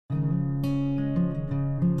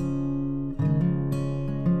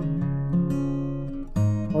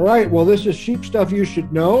All right, well, this is Sheep Stuff You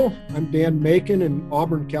Should Know. I'm Dan Macon in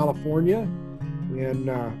Auburn, California, and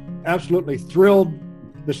absolutely thrilled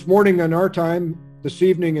this morning on our time, this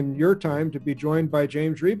evening in your time, to be joined by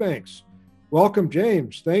James Rebanks. Welcome,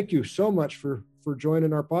 James. Thank you so much for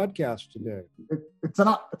joining our podcast today. It's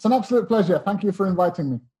an absolute pleasure. Thank you for inviting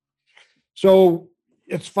me. So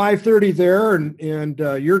it's 5:30 there, and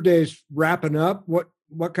your day's wrapping up.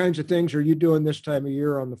 What kinds of things are you doing this time of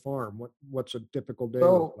year on the farm? What's a typical day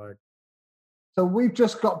look like? So we've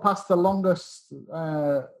just got past the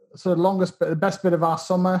best bit of our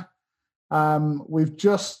summer. We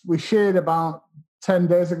sheared about 10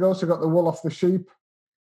 days ago, so got the wool off the sheep.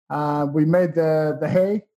 We made the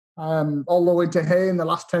hay, all the way to hay in the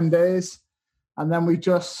last 10 days. And then we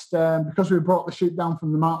just, because we brought the sheep down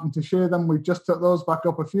from the mountain to shear them, we just took those back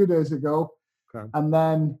up a few days ago. Okay. And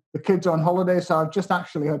then the kids are on holiday, so I've just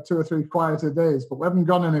actually had 2 or 3 quieter days, but we haven't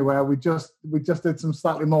gone anywhere. We just did some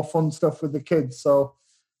slightly more fun stuff with the kids. So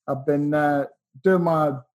I've been doing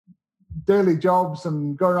my daily jobs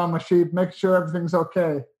and going around my sheep, making sure everything's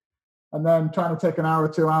okay, and then trying to take an hour or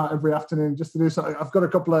 2 out every afternoon just to do something. I've got a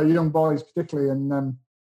couple of young boys particularly, and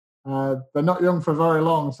they're not young for very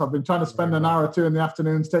long, so I've been trying to spend an hour or 2 in the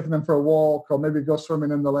afternoons taking them for a walk or maybe go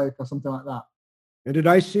swimming in the lake or something like that. And did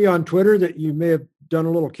I see on Twitter that you may have done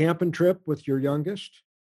a little camping trip with your youngest?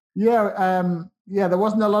 Yeah, there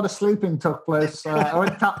wasn't a lot of sleeping took place. I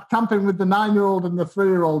went camping with the 9-year-old and the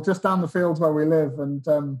 3-year-old just down the fields where we live. And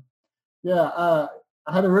I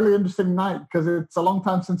had a really interesting night because it's a long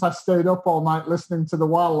time since I stayed up all night listening to the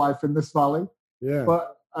wildlife in this valley. Yeah.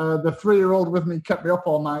 But the 3-year-old with me kept me up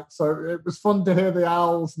all night. So it was fun to hear the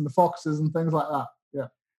owls and the foxes and things like that. Yeah.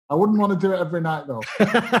 I wouldn't want to do it every night, though.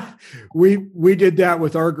 We did that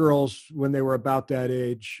with our girls when they were about that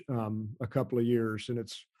age, a couple of years, and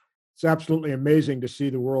it's absolutely amazing to see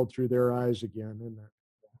the world through their eyes again, isn't it?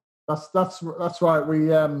 That's right.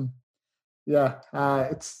 We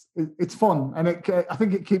it's fun, and I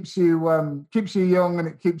think it keeps you young, and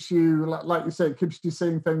it keeps you, like you say, it keeps you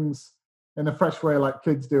seeing things in a fresh way, like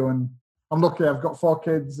kids do. And I'm lucky; I've got 4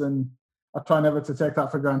 kids, and I try never to take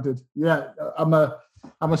that for granted. Yeah, I'm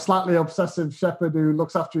a slightly obsessive shepherd who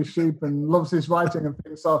looks after his sheep and loves his writing and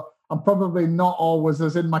things. So I'm probably not always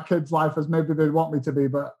as in my kids' life as maybe they'd want me to be,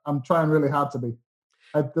 but I'm trying really hard to be.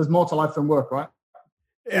 There's more to life than work, right?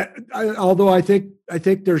 Yeah, although I think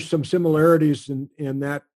there's some similarities in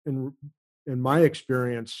that. In my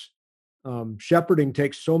experience, shepherding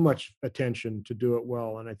takes so much attention to do it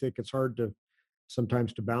well, and I think it's hard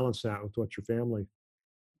sometimes to balance that with what your family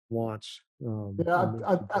wants.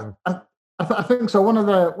 I think so. One of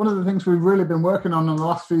the things we've really been working on in the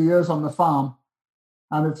last few years on the farm,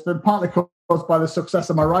 and it's been partly caused by the success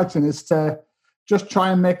of my writing, is to just try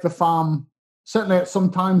and make the farm, certainly at some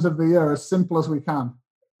times of the year, as simple as we can.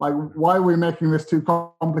 Like, why are we making this too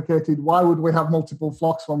complicated? Why would we have multiple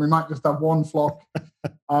flocks when we might just have one flock?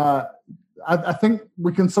 I think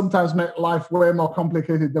we can sometimes make life way more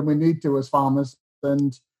complicated than we need to as farmers,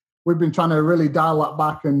 and we've been trying to really dial that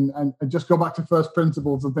back and just go back to first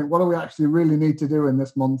principles and think, what do we actually really need to do in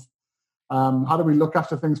this month? How do we look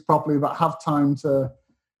after things properly but have time to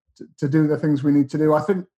do the things we need to do? I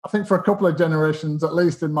think for a couple of generations, at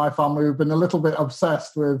least in my family, we've been a little bit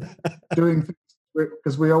obsessed with doing things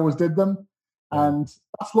because we always did them. And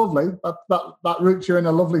that's lovely. That roots you in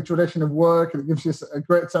a lovely tradition of work, and it gives you a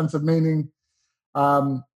great sense of meaning.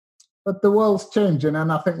 But the world's changing,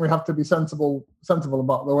 and I think we have to be sensible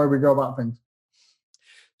about the way we go about things.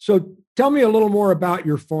 So tell me a little more about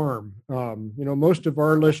your farm. Most of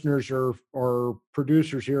our listeners are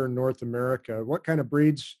producers here in North America. What kind of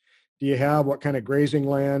breeds do you have? What kind of grazing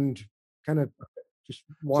land? Kind of just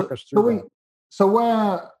walk us through that. So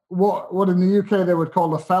what in the UK they would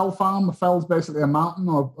call a fell farm. A fell's basically a mountain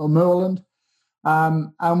or moorland.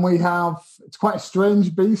 And we have, it's quite a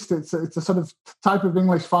strange beast. It's a sort of type of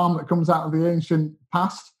English farm that comes out of the ancient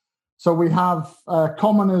past. So we have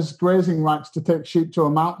commoners' grazing rights to take sheep to a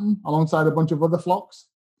mountain alongside a bunch of other flocks.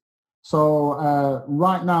 So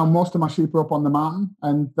right now, most of my sheep are up on the mountain,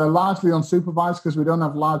 and they're largely unsupervised because we don't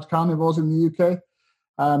have large carnivores in the UK,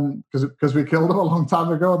 because we killed them a long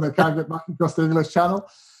time ago and they can't get back across the English Channel.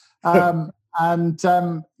 And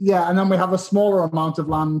then we have a smaller amount of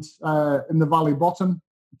land in the valley bottom.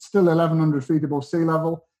 It's still 1,100 feet above sea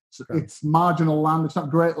level. So it's marginal land. It's not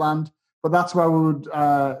great land, but that's where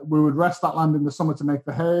we would rest that land in the summer to make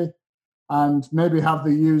the hay, and maybe have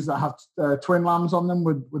the ewes that have twin lambs on them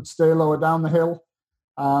would stay lower down the hill,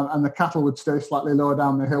 and the cattle would stay slightly lower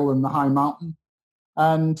down the hill in the high mountain.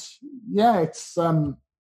 And it's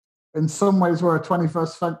in some ways we're a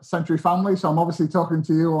 21st century family. So I'm obviously talking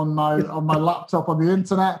to you on my laptop on the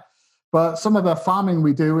internet. But some of the farming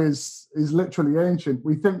we do is literally ancient.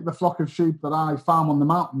 We think the flock of sheep that I farm on the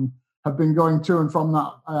mountain have been going to and from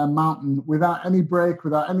that mountain without any break,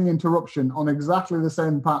 without any interruption, on exactly the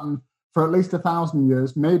same pattern for at least 1,000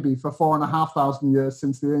 years, maybe for 4,500 years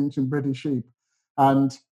since the ancient British sheep.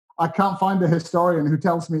 And I can't find a historian who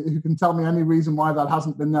can tell me any reason why that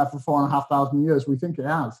hasn't been there for 4,500 years. We think it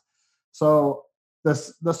has. So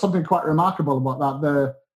there's something quite remarkable about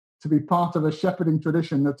that. To be part of a shepherding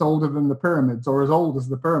tradition that's older than the pyramids, or as old as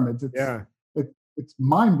the pyramids. It's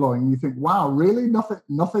mind-blowing. You think, wow, really?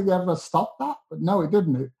 Nothing ever stopped that? But no, it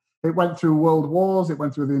didn't. It went through world wars. It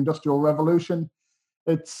went through the Industrial Revolution.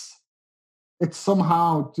 It's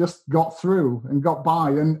somehow just got through and got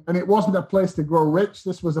by. And it wasn't a place to grow rich.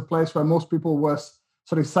 This was a place where most people were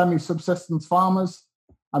sort of semi-subsistence farmers.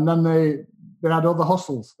 And then they had other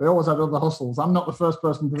hustles. They always had other hustles. I'm not the first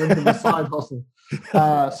person to think of a side hustle.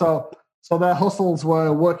 So their hustles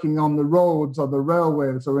were working on the roads or the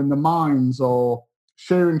railways or in the mines or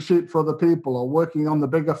shearing sheep for other people or working on the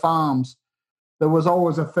bigger farms. There was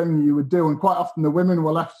always a thing you would do. And quite often the women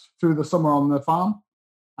were left through the summer on the farm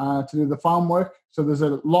to do the farm work. So there's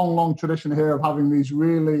a long, long tradition here of having these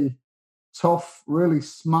really tough, really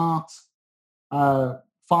smart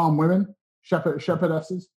farm women,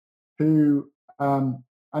 shepherdesses, who,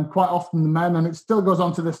 and quite often the men, and it still goes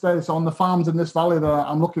on to this day. So on the farms in this valley that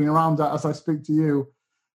I'm looking around at as I speak to you,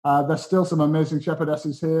 there's still some amazing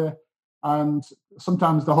shepherdesses here. And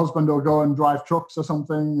sometimes the husband will go and drive trucks or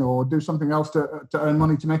something, or do something else to earn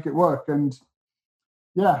money to make it work. And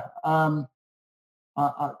I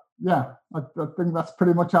think that's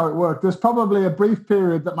pretty much how it worked. There's probably a brief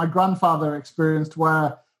period that my grandfather experienced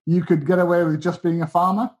where you could get away with just being a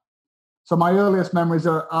farmer. So my earliest memories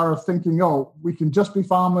are of thinking, oh, we can just be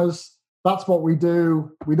farmers. That's what we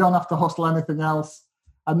do. We don't have to hustle anything else.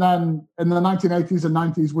 And then in the 1980s and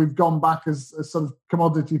 90s, we've gone back as sort of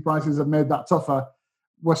commodity prices have made that tougher.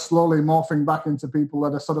 We're slowly morphing back into people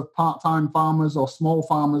that are sort of part-time farmers or small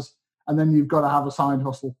farmers. And then you've got to have a side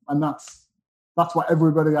hustle. And that's what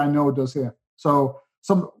everybody I know does here. So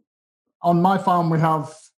on my farm, we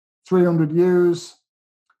have 300 ewes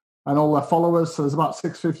and all their followers. So there's about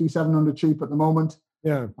 650, 700 sheep at the moment.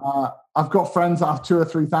 Yeah. I've got friends that have 2,000 or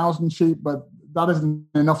 3,000 sheep, but that isn't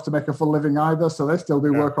enough to make a full living either. So they still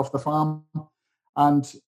do work off the farm.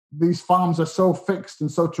 And these farms are so fixed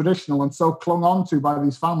and so traditional and so clung on to by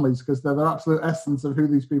these families because they're the absolute essence of who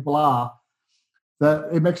these people are, that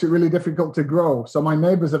it makes it really difficult to grow. So my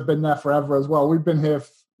neighbors have been there forever as well. We've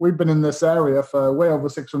been in this area for way over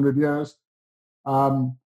 600 years.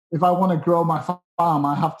 If I want to grow my farm,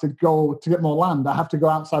 I have to go to get more land. I have to go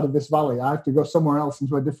outside of this valley. I have to go somewhere else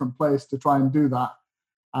into a different place to try and do that.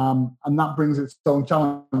 And that brings its own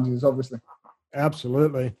challenges, obviously.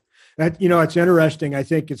 Absolutely. It's interesting. I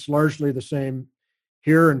think it's largely the same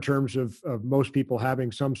here in terms of most people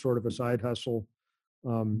having some sort of a side hustle,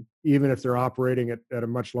 even if they're operating at a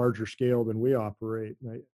much larger scale than we operate.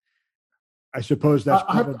 I suppose that's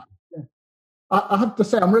I have to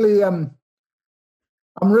say,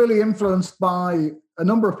 I'm really influenced by a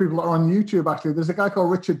number of people that are on YouTube, actually. There's a guy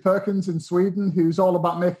called Richard Perkins in Sweden who's all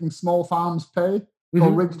about making small farms pay,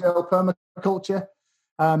 called Ridgedale Permaculture.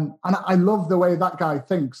 And I love the way that guy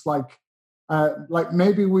thinks. Like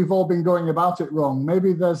maybe we've all been going about it wrong.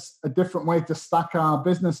 Maybe there's a different way to stack our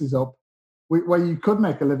businesses up where you could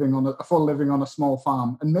make a full living on a small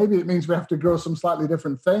farm. And maybe it means we have to grow some slightly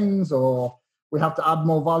different things, or we have to add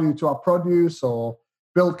more value to our produce, or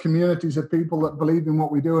build communities of people that believe in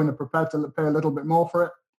what we do and are prepared to pay a little bit more for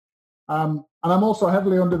it. And I'm also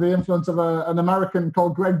heavily under the influence of an American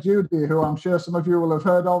called Greg Judy, who I'm sure some of you will have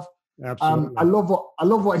heard of. Absolutely. I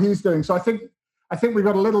love what he's doing. So I think we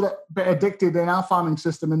got a little bit addicted in our farming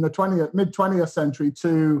system in the mid 20th century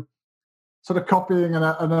to sort of copying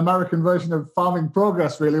an American version of farming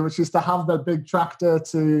progress, really, which is to have that big tractor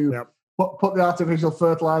to put the artificial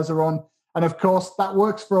fertilizer on. And of course, that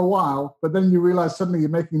works for a while, but then you realize suddenly you're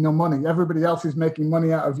making no money. Everybody else is making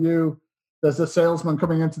money out of you. There's a salesman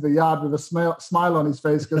coming into the yard with a smile on his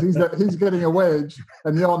face because he's getting a wage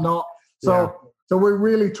and you're not. So we're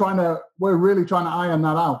really trying to iron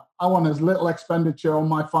that out. I want as little expenditure on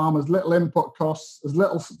my farm, as little input costs, as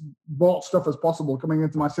little bought stuff as possible coming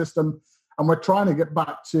into my system. And we're trying to get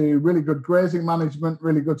back to really good grazing management,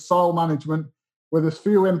 really good soil management with as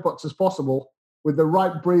few inputs as possible, with the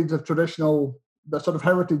right breeds of the sort of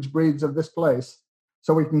heritage breeds of this place,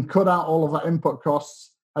 so we can cut out all of that input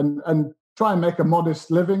costs and try and make a modest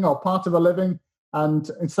living or part of a living. And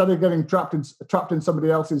instead of getting trapped in somebody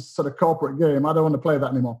else's sort of corporate game, I don't want to play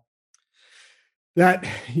that anymore. That,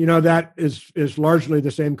 that is largely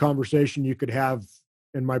the same conversation you could have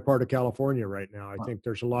in my part of California right now. I think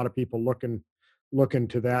there's a lot of people looking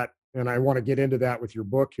to that, and I want to get into that with your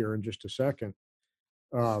book here in just a second.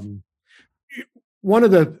 Um, One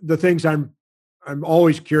of the things I'm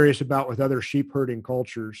always curious about with other sheep herding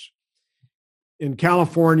cultures in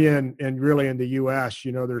California and really in the U.S.,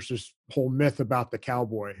 there's this whole myth about the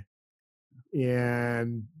cowboy,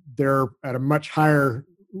 and they're at a much higher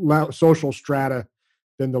social strata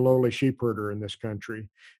than the lowly sheep herder in this country.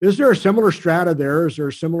 Is there a similar strata there? Is there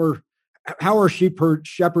a similar? How are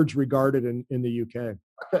shepherds regarded in the UK?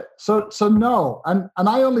 Okay, so no, and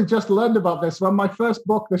I only just learned about this when my first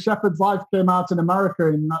book, The Shepherd's Life, came out in America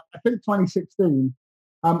in I think 2016.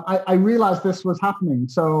 I realized this was happening.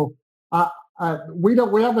 So we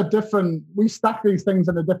stack these things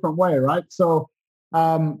in a different way, right? So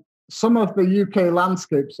some of the UK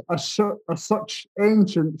landscapes are such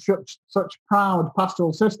ancient, such proud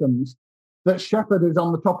pastoral systems that shepherd is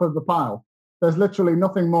on the top of the pile. There's literally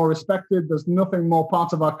nothing more respected. There's nothing more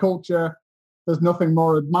part of our culture. There's nothing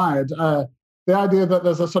more admired. The idea that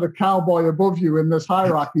there's a sort of cowboy above you in this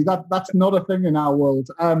hierarchy, that's not a thing in our world.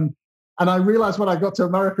 And I realized when I got to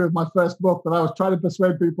America with my first book that I was trying to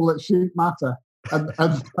persuade people that sheep matter. And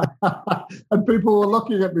and people were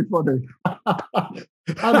looking at me funny.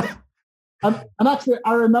 and actually,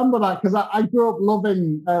 I remember that because I grew up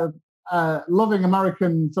loving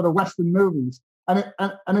American sort of Western movies.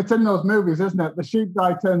 And it's in those movies, isn't it? The sheep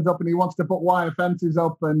guy turns up and he wants to put wire fences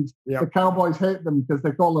up, and the cowboys hate them because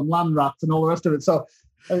they call them land rats and all the rest of it. So,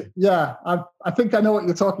 I think I know what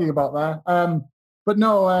you're talking about there. But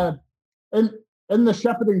no, in the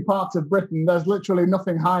shepherding parts of Britain, there's literally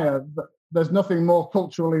nothing higher. There's nothing more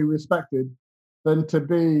culturally respected than to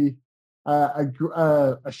be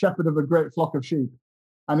a shepherd of a great flock of sheep.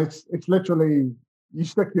 And it's literally, you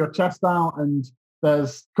stick your chest out, and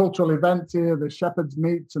there's cultural events here, the shepherds'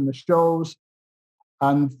 meets and the shows.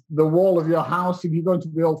 And the wall of your house, if you go into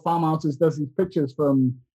the old farmhouses, there's these pictures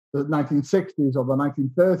from the 1960s or the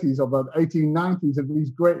 1930s or the 1890s of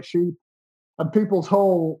these great sheep. And people's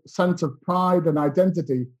whole sense of pride and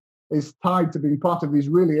identity is tied to being part of these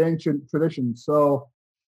really ancient traditions. So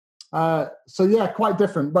yeah, quite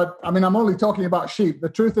different. But I mean, I'm only talking about sheep. The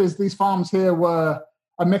truth is these farms here were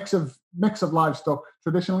a mix of livestock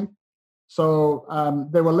traditionally. So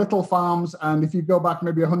they were little farms, and if you go back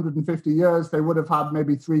maybe 150 years, they would have had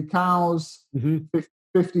maybe 3 cows,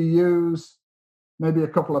 50 ewes, maybe a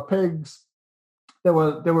couple of pigs. They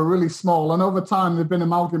were really small, and over time they've been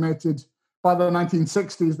amalgamated. By the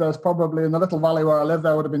 1960s, there's probably, in the little valley where I live,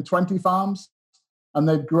 there would have been 20 farms, and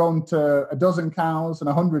they'd grown to a dozen cows and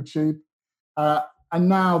 100 sheep. And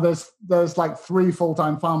now there's like 3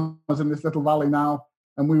 full-time farmers in this little valley now,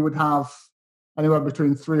 and we would have anywhere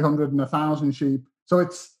between 300 and 1,000 sheep. So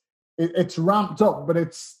it's ramped up, but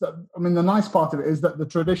the nice part of it is that the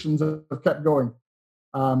traditions have kept going.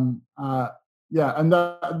 And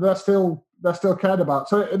they're still cared about.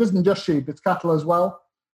 So it isn't just sheep, it's cattle as well.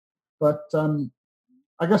 But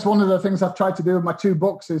I guess one of the things I've tried to do with my 2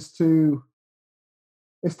 books is to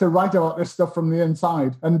write about this stuff from the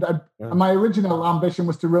inside. And my original ambition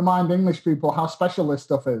was to remind English people how special this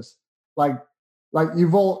stuff is. Like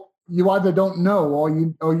you either don't know or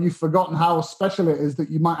you've forgotten how special it is that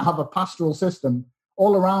you might have a pastoral system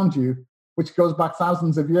all around you, which goes back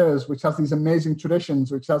thousands of years, which has these amazing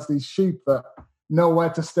traditions, which has these sheep that know where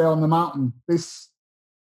to stay on the mountain.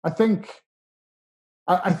 I think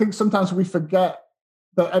sometimes we forget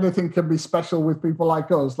that anything can be special with people like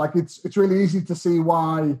us. Like it's really easy to see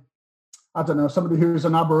why, I don't know, somebody who's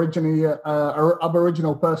an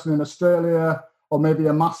Aboriginal person in Australia, or maybe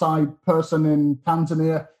a Maasai person in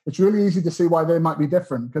Tanzania, it's really easy to see why they might be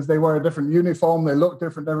different because they wear a different uniform, they look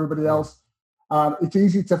different to everybody else. It's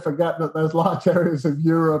easy to forget that there's large areas of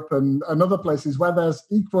Europe and other places where there's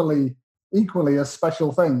equally as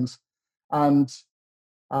special things. And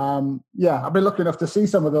I've been lucky enough to see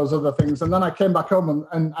some of those other things. And then I came back home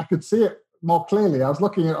and I could see it more clearly. I was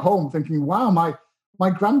looking at home thinking, wow, my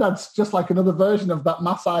granddad's just like another version of that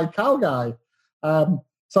Maasai cow guy.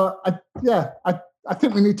 So I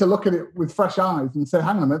think we need to look at it with fresh eyes and say,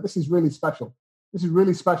 hang on a minute, this is really special. This is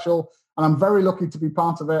really special, and I'm very lucky to be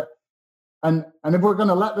part of it. And if we're going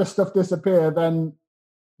to let this stuff disappear, then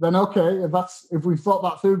okay, if we thought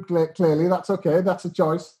that through clearly, that's okay, that's a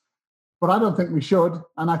choice. But I don't think we should.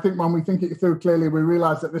 And I think when we think it through clearly, we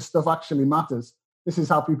realize that this stuff actually matters. This is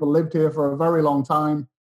how people lived here for a very long time,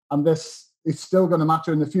 and this is still going to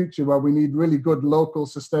matter in the future, where we need really good local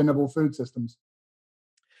sustainable food systems.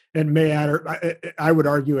 And I would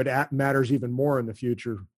argue it matters even more in the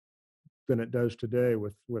future than it does today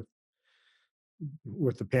with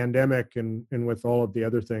with the pandemic and with all of the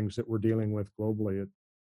other things that we're dealing with globally.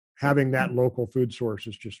 Having that local food source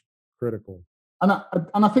is just critical. And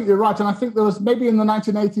I think you're right. And I think there was maybe in the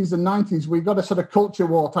 1980s and 90s, we got a sort of culture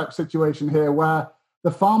war type situation here where the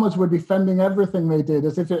farmers were defending everything they did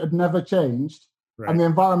as if it had never changed. Right. And the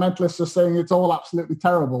environmentalists are saying it's all absolutely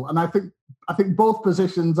terrible. And I think both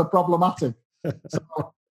positions are problematic.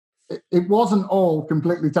 So it wasn't all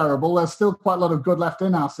completely terrible. There's still quite a lot of good left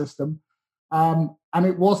in our system. And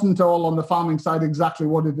it wasn't all on the farming side exactly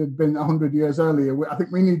what it had been 100 years earlier. I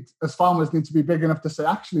think we as farmers need to be big enough to say,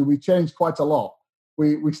 actually, we changed quite a lot.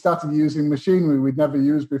 We started using machinery we'd never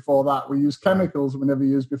used before that. We used chemicals we never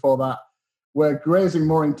used before that. We're grazing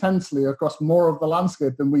more intensely across more of the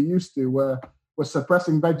landscape than we used to. We're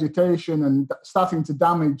suppressing vegetation and starting to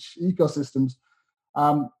damage ecosystems.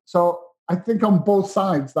 So I think on both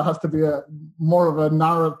sides, there has to be more of a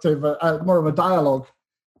narrative, more of a dialogue.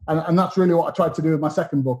 And that's really what I tried to do with my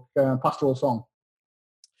second book, Pastoral Song.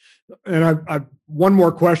 And I one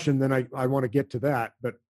more question, then I want to get to that.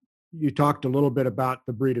 But you talked a little bit about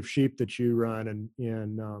the breed of sheep that you run,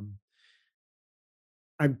 and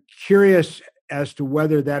I'm curious as to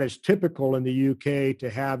whether that is typical in the UK to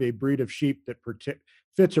have a breed of sheep that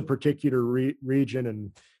fits a particular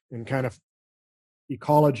region and kind of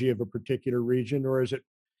ecology of a particular region, or is it?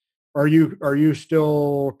 Are you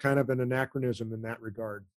still kind of an anachronism in that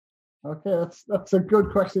regard? Okay, that's a good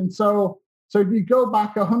question. So if you go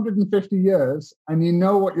back 150 years and you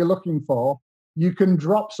know what you're looking for, you can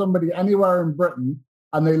drop somebody anywhere in Britain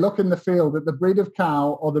and they look in the field at the breed of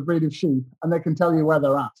cow or the breed of sheep and they can tell you where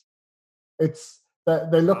they're at. It's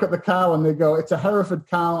that they look at the cow and they go, it's a Hereford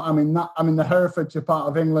cow. I'm in the Herefordshire part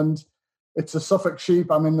of England. It's a Suffolk sheep.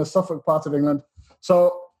 I'm in the Suffolk part of England.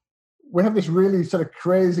 So we have this really sort of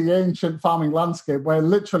crazy ancient farming landscape where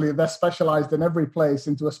literally they're specialized in every place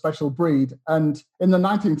into a special breed. And in the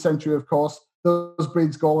 19th century, of course, those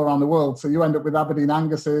breeds go all around the world. So you end up with Aberdeen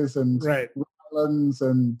Angus's and Rylands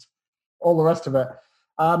and all the rest of it.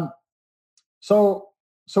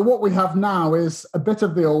 So what we have now is a bit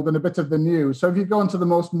of the old and a bit of the new. So if you go into the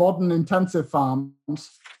most modern intensive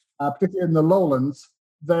farms, particularly in the lowlands,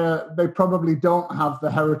 they probably don't have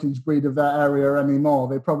the heritage breed of their area anymore.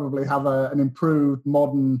 They probably have an improved,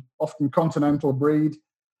 modern, often continental breed.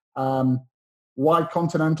 Why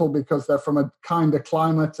continental? Because they're from a kind of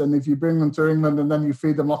climate, and if you bring them to England and then you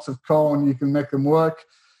feed them lots of corn, you can make them work.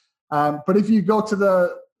 But if you go to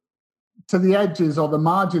the edges or the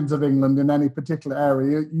margins of England in any particular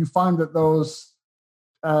area, you find that those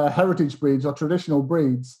heritage breeds or traditional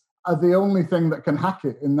breeds are the only thing that can hack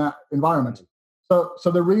it in that environment.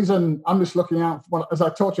 So the reason I'm just looking out, as I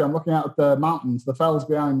told you, I'm looking out at the mountains, the fells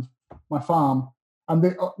behind my farm,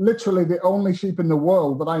 and literally the only sheep in the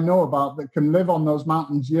world that I know about that can live on those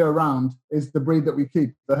mountains year round is the breed that we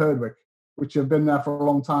keep, the Herdwick, which have been there for a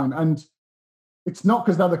long time. And it's not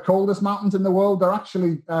because they're the coldest mountains in the world. They're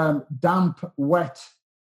actually damp, wet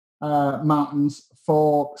mountains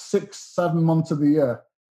for 6-7 months of the year.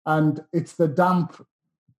 And it's the damp,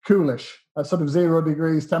 coolish, sort of 0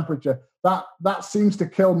 degrees temperature. That seems to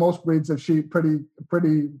kill most breeds of sheep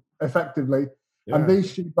pretty effectively. Yeah. And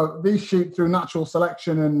these sheep, through natural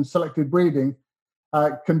selection and selected breeding,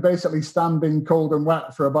 can basically stand being cold and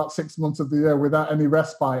wet for about 6 months of the year without any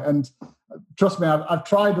respite. And trust me, I've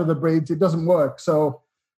tried other breeds; it doesn't work. So,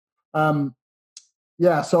 so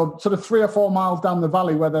sort of 3 or 4 miles down the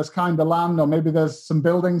valley where there's kind of land, or maybe there's some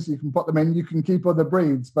buildings you can put them in. You can keep other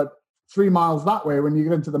breeds, but 3 miles that way, when you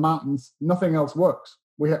get into the mountains, nothing else works.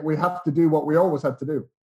 We have to do what we always had to do.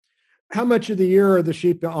 How much of the year are the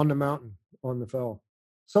sheep on the mountain, on the fell?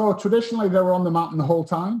 So traditionally, they were on the mountain the whole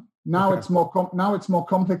time. Now it's more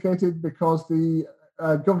complicated because the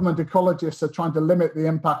government ecologists are trying to limit the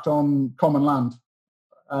impact on common land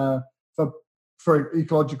for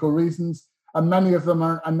ecological reasons, and many of them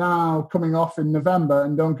are now coming off in November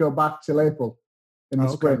and don't go back till April in the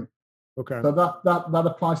spring. Okay. So that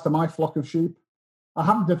applies to my flock of sheep. I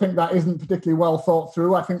happen to think that isn't particularly well thought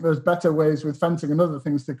through. I think there's better ways with fencing and other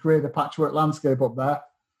things to create a patchwork landscape up there.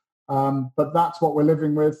 But that's what we're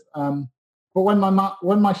living with. But when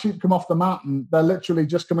my sheep come off the mountain, they're literally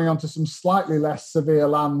just coming onto some slightly less severe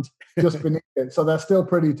land just beneath it. So they're still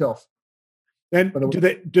pretty tough. And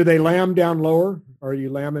do they lamb down lower? Are you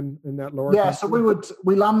lambing in that lower? Yeah, country? So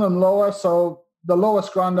we lamb them lower. So the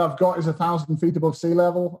lowest ground I've got is 1,000 feet above sea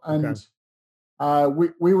level, and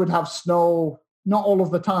we would have snow. Not all of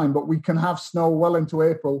the time, but we can have snow well into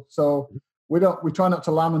April. So we try not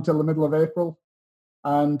to lamb until the middle of April.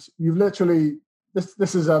 And you've literally,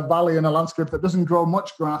 this is a valley and a landscape that doesn't grow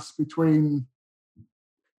much grass between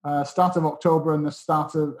start of October and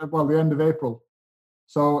the end of April.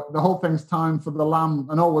 So the whole thing's timed for the lamb,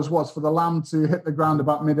 and always was, for the lamb to hit the ground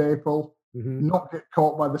about mid-April, not get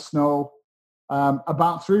caught by the snow.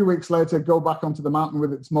 About 3 weeks later, go back onto the mountain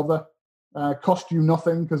with its mother. Cost you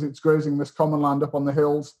nothing because it's grazing this common land up on the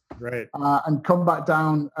hills. Right. And come back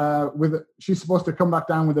down she's supposed to come back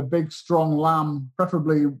down with a big, strong lamb,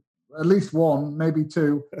 preferably at least one, maybe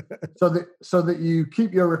two, so that you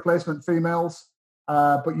keep your replacement females,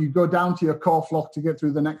 but you go down to your core flock to get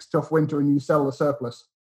through the next tough winter, and you sell the surplus.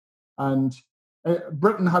 And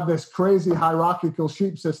Britain had this crazy hierarchical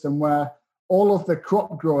sheep system where all of the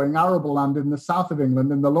crop growing arable land in the south of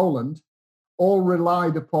England, in the lowland, all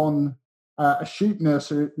relied upon a sheep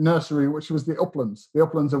nursery, which was the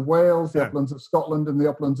uplands of Wales, the uplands of Scotland, and the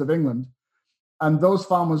uplands of England. And those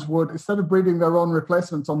farmers would, instead of breeding their own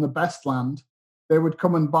replacements on the best land, they would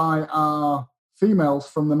come and buy our females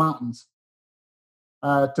from the mountains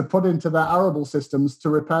to put into their arable systems to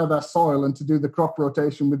repair their soil and to do the crop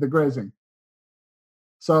rotation with the grazing.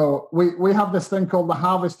 So we have this thing called the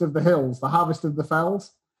harvest of the hills, the harvest of the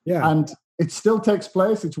fells. Yeah. And it still takes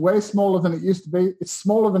place. It's way smaller than it used to be. It's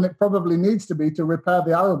smaller than it probably needs to be to repair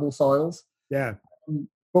the arable soils. Yeah.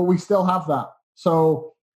 But we still have that.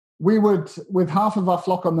 So we would, with half of our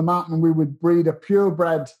flock on the mountain, we would breed a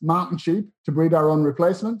purebred mountain sheep to breed our own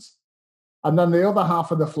replacements. And then the other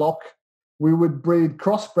half of the flock, we would breed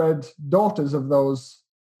crossbred daughters of those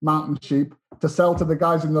mountain sheep to sell to the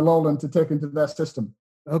guys in the lowland to take into their system.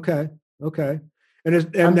 Okay. And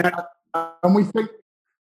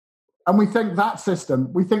we think that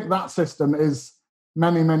system is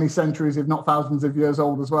many, many centuries, if not thousands of years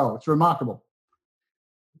old as well. It's remarkable.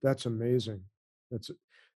 That's amazing.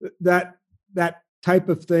 That type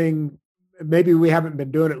of thing. Maybe we haven't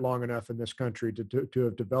been doing it long enough in this country to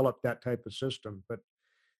have developed that type of system, but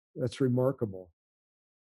that's remarkable.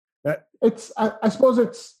 I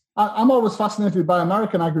suppose I'm always fascinated by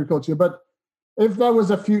American agriculture, but if there was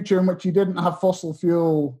a future in which you didn't have fossil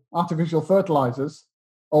fuel artificial fertilizers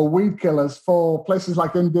or weed killers for places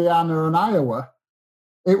like Indiana and Iowa,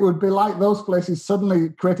 it would be like those places suddenly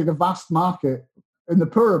creating a vast market in the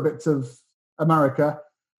poorer bits of America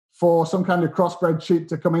for some kind of crossbred sheep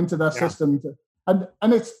to come into their system. And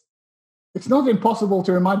it's not impossible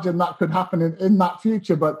to imagine that could happen in that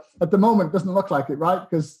future, but at the moment it doesn't look like it, right?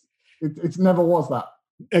 Because it never was that.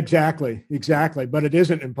 Exactly. But it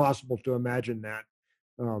isn't impossible to imagine that.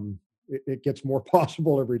 It gets more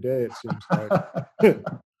possible every day, it seems like.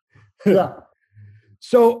 Yeah.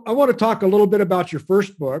 So I want to talk a little bit about your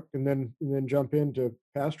first book and then jump into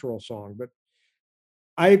Pastoral Song. But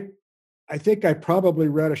I think I probably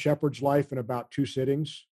read A Shepherd's Life in about 2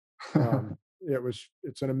 sittings.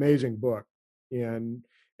 It's an amazing book. And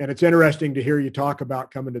it's interesting to hear you talk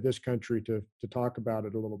about coming to this country to talk about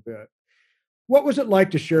it a little bit. What was it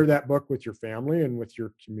like to share that book with your family and with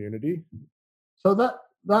your community? So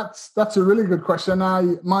that's a really good question.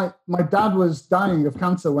 My dad was dying of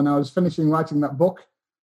cancer when I was finishing writing that book.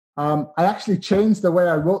 I actually changed the way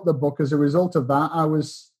I wrote the book as a result of that.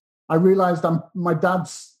 I realized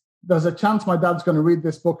there's a chance my dad's going to read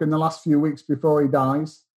this book in the last few weeks before he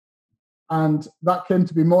dies. And that came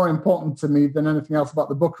to be more important to me than anything else about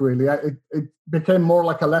the book, really. It became more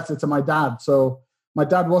like a letter to my dad. So my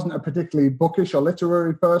dad wasn't a particularly bookish or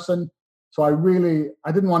literary person. So I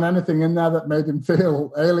didn't want anything in there that made him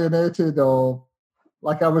feel alienated or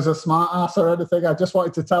like I was a smart ass or anything. I just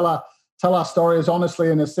wanted to tell our story as honestly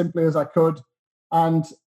and as simply as I could. And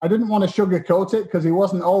I didn't want to sugarcoat it because he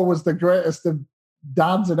wasn't always the greatest of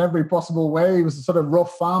dads in every possible way. He was a sort of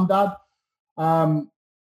rough farm dad. But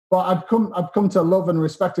I'd come to love and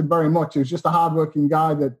respect him very much. He was just a hardworking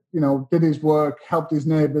guy that, did his work, helped his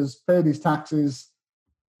neighbors, paid his taxes,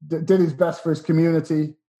 did his best for his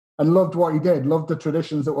community, and loved what he did, loved the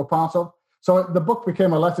traditions that we're part of. So the book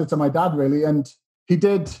became a letter to my dad, really. And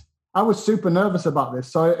I was super nervous about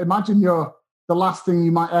this. So imagine the last thing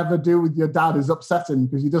you might ever do with your dad is upset him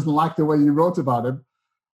because he doesn't like the way you wrote about him.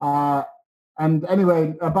 And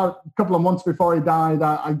anyway, about a couple of months before he died,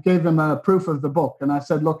 I gave him a proof of the book. And I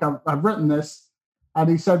said, look, I've written this. And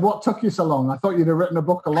he said, what took you so long? I thought you'd have written a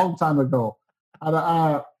book a long time ago. And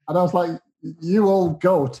I was like, you old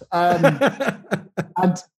goat. And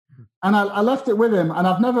I left it with him. And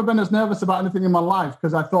I've never been as nervous about anything in my life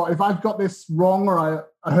because I thought if I've got this wrong or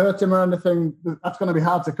I hurt him or anything, that's going to be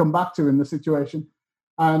hard to come back to in the situation.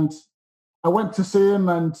 And I went to see him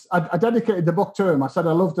and I dedicated the book to him. I said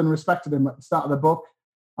I loved and respected him at the start of the book.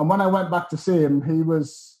 And when I went back to see him,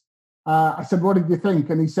 I said, what did you think?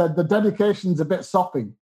 And he said, the dedication's a bit soppy,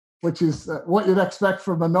 which is what you'd expect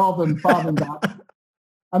from a northern farming dad.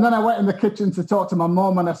 And then I went in the kitchen to talk to my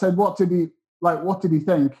mum and I said, what did he like, what did he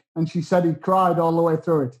think? And she said he cried all the way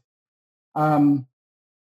through it. And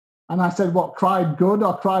I said, what, cried good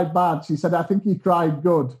or cried bad? She said, I think he cried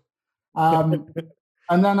good. And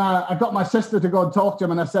then I got my sister to go and talk to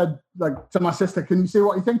him, and I said, like, to my sister, can you see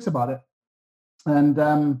what he thinks about it?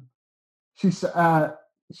 And she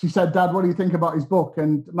said, Dad, what do you think about his book?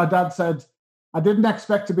 And my dad said, I didn't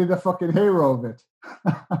expect to be the fucking hero of it.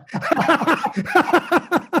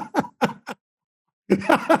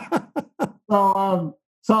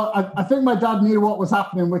 So I think my dad knew what was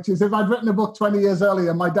happening, which is if I'd written a book 20 years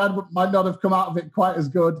earlier, my dad might not have come out of it quite as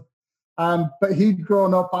good. But he'd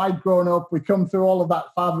grown up, I'd grown up. We come through all of that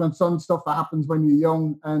father and son stuff that happens when you're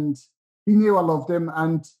young. And he knew I loved him.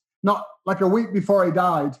 And not like a week before he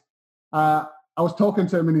died, I was talking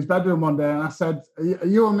to him in his bedroom one day, and I said, are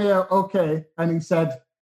you and me okay? And he said,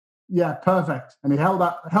 yeah, perfect. And he held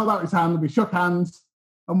out his hand, and we shook hands.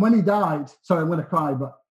 And when he died, sorry, I'm going to cry,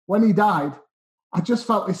 but when he died, I just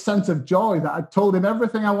felt this sense of joy that I'd told him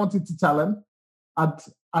everything I wanted to tell him.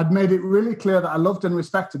 I'd made it really clear that I loved and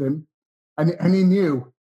respected him, and he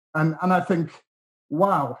knew. And I think,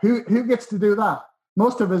 wow, who gets to do that?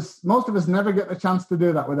 Most of us never get the chance to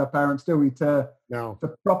do that with our parents, do we? To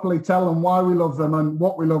properly tell them why we love them and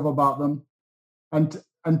what we love about them, and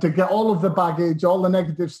to get all of the baggage, all the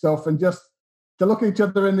negative stuff, and just to look each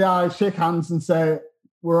other in the eyes, shake hands, and say,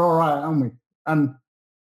 we're all right, aren't we? And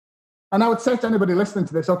I would say to anybody listening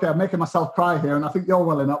to this, okay, I'm making myself cry here, and I think you're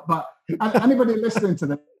welling up, but anybody listening to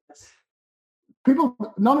this,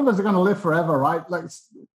 none of us are going to live forever, right? Like,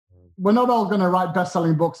 we're not all going to write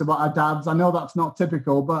best-selling books about our dads. I know that's not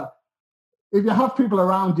typical, but if you have people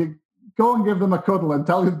around you, go and give them a cuddle and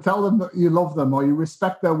tell them that you love them or you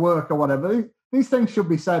respect their work or whatever. These things should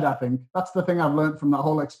be said, I think. That's the thing I've learned from that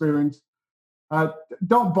whole experience.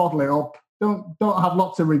 Don't bottle it up. Don't have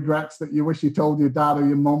lots of regrets that you wish you told your dad or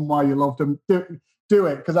your mum why you loved them. Do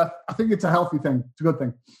it, because I think it's a healthy thing. It's a good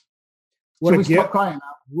thing. Should we stop crying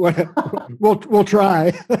now? We'll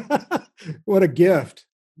try. What a gift.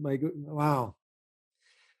 Wow.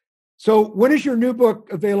 So when is your new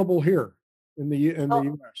book available here in the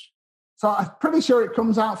US? So I'm pretty sure it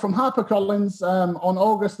comes out from HarperCollins on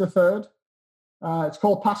August the 3rd. It's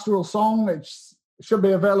called Pastoral Song. It should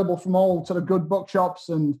be available from all sort of good bookshops.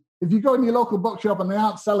 And if you go in your local bookshop and they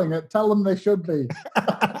aren't selling it, tell them they should be.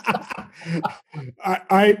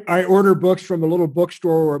 I order books from a little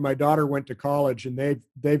bookstore where my daughter went to college, and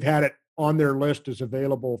they've had it on their list as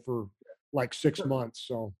available for like 6 months.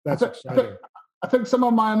 So that's exciting. I think some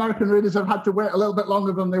of my American readers have had to wait a little bit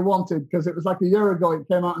longer than they wanted, because it was like a year ago it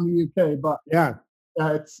came out in the UK. But yeah,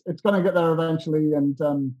 it's going to get there eventually. And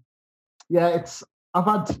I've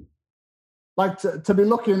had like to be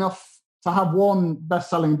lucky enough to have one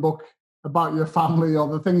best-selling book about your family or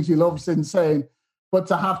the things you love is insane, but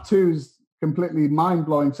to have two is completely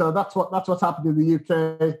mind-blowing. So that's what's happened in the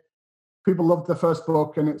UK. People loved the first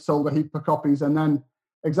book and it sold a heap of copies, and then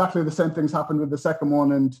exactly the same things happened with the second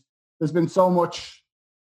one. And there's been so much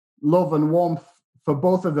love and warmth for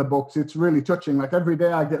both of the books. It's really touching. Like every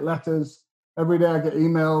day I get letters, every day I get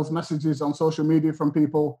emails, messages on social media from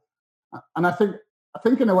people. And I think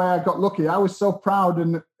in a way I got lucky. I was so proud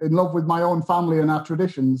and in love with my own family and our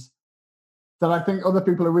traditions that I think other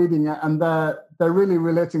people are reading it and they're really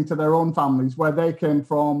relating to their own families, where they came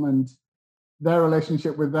from and their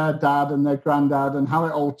relationship with their dad and their granddad and how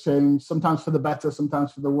it all changed, sometimes for the better,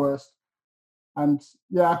 sometimes for the worst. And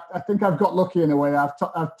yeah, I think I've got lucky in a way.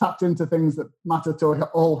 I've tapped into things that matter to a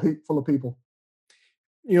whole heap full of people.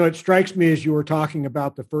 You know, it strikes me as you were talking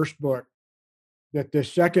about the first book that the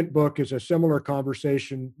second book is a similar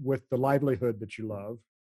conversation with the livelihood that you love.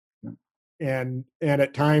 Yeah. And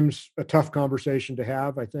at times a tough conversation to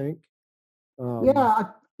have, I think. So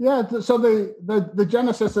the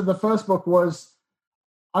genesis of the first book was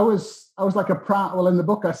I was like in the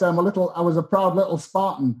book I say I was a proud little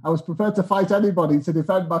Spartan. I was prepared to fight anybody to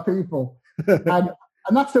defend my people. and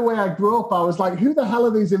that's the way I grew up. I was like, who the hell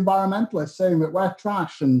are these environmentalists saying that we're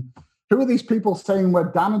trash? And who are these people saying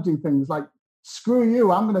we're damaging things? Like, screw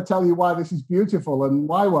you, I'm going to tell you why this is beautiful and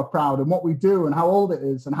why we're proud and what we do and how old it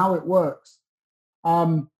is and how it works.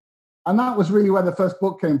 And that was really where the first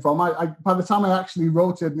book came from. I by the time I actually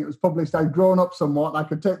wrote it and it was published, I'd grown up somewhat and I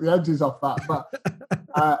could take the edges off that.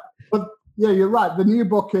 But yeah, you're right. The new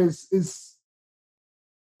book has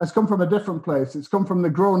come from a different place. It's come from the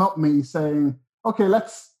grown-up me saying, okay,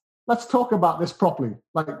 let's talk about this properly,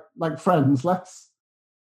 like friends.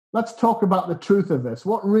 Let's talk about the truth of this.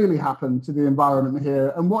 What really happened to the environment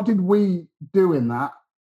here? And what did we do in that?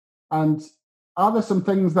 And are there some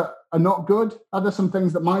things that are not good? Are there some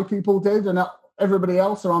things that my people did and everybody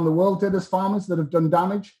else around the world did as farmers that have done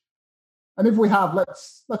damage? And if we have,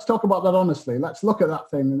 let's talk about that honestly. Let's look at that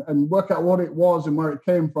thing and work out what it was and where it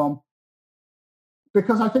came from.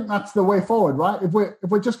 Because I think that's the way forward, right? If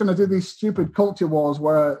we're just going to do these stupid culture wars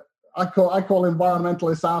where I call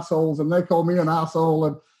environmentalists assholes and they call me an asshole,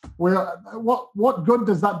 and what good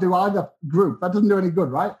does that do either group? That doesn't do any good,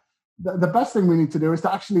 right? The best thing we need to do is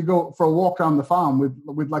to actually go for a walk around the farm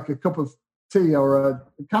with like a cup of tea or a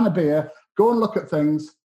can of beer, go and look at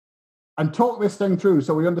things and talk this thing through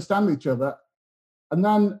so we understand each other. And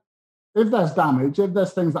then if there's damage, if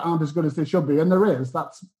there's things that aren't as good as they should be, and there is,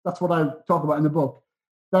 that's what I talk about in the book,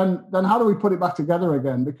 then how do we put it back together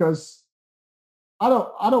again? Because I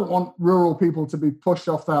don't want rural people to be pushed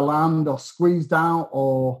off their land or squeezed out,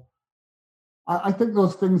 or I think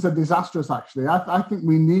those things are disastrous, actually. I think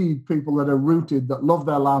we need people that are rooted, that love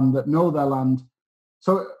their land, that know their land.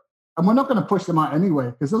 So, and we're not going to push them out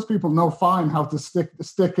anyway, because those people know fine how to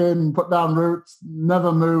stick in, put down roots,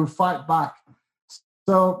 never move, fight back.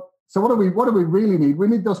 So what do we really need? We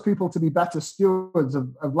need those people to be better stewards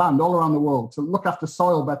of land all around the world, to look after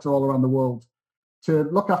soil better all around the world, to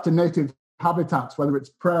look after native habitats, whether it's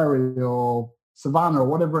prairie or savanna or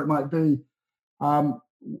whatever it might be. And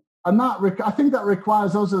I think that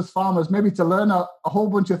requires us as farmers maybe to learn a whole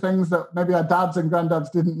bunch of things that maybe our dads and granddads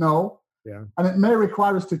didn't know. Yeah. And it may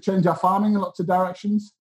require us to change our farming in lots of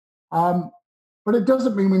directions. But it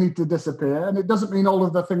doesn't mean we need to disappear, and it doesn't mean all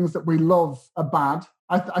of the things that we love are bad.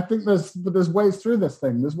 I think there's ways through this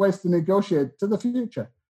thing. There's ways to negotiate to the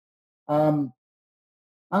future, and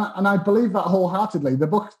I believe that wholeheartedly. The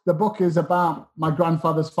book is about my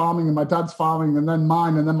grandfather's farming and my dad's farming, and then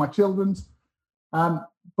mine, and then my children's.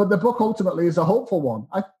 But the book ultimately is a hopeful one.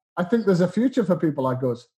 I think there's a future for people like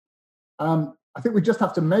us. I think we just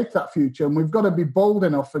have to make that future, and we've got to be bold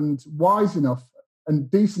enough and wise enough and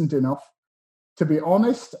decent enough to be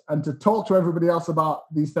honest and to talk to everybody else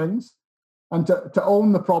about these things, and to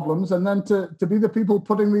own the problems, and then to be the people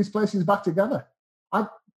putting these places back together. I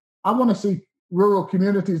want to see rural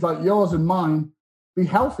communities like yours and mine be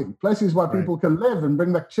healthy, places where people can live and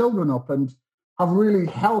bring their children up and have really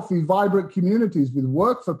healthy, vibrant communities with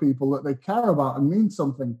work for people that they care about and mean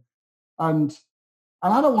something. And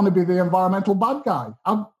I don't want to be the environmental bad guy.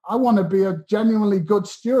 I want to be a genuinely good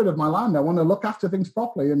steward of my land. I want to look after things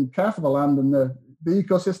properly and care for the land and the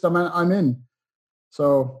ecosystem I'm in.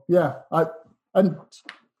 So yeah, and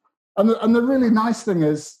the really nice thing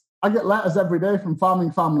is I get letters every day from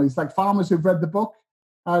farming families, like farmers who've read the book,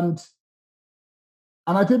 and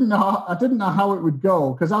I didn't know how it would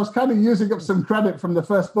go, because I was kind of using up some credit from the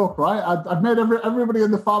first book, right? I've made everybody in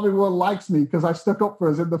the farming world likes me because I stuck up for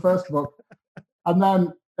us in the first book. And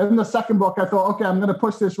then in the second book, I thought, okay, I'm going to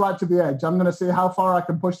push this right to the edge. I'm going to see how far I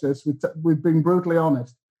can push this with being brutally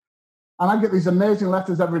honest. And I get these amazing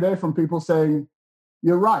letters every day from people saying,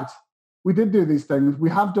 you're right. We did do these things. We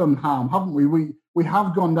have done harm, haven't we? We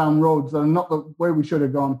have gone down roads that are not the way we should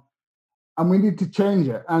have gone. And we need to change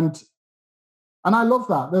it. And I love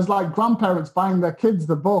that. There's like grandparents buying their kids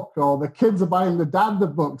the book, or the kids are buying the dad the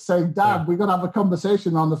book, saying, Dad, we've got to have a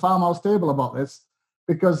conversation on the farmhouse table about this,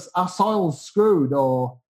 because our soil's screwed,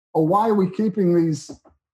 or why are we keeping these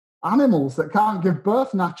animals that can't give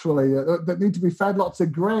birth naturally, that need to be fed lots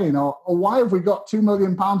of grain, or why have we got £2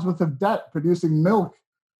 million worth of debt producing milk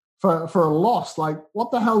for a loss? Like,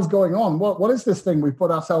 what the hell's going on? What is this thing we put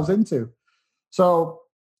ourselves into? So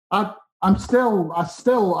I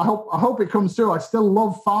hope it comes through. I still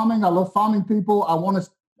love farming. I love farming people. I want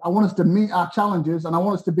us to meet our challenges, and I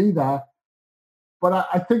want us to be there. But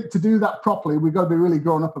I think to do that properly, we've got to be really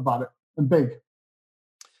grown up about it and big.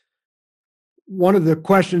 One of the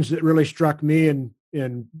questions that really struck me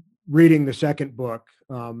in reading the second book,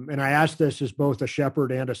 and I asked this as both a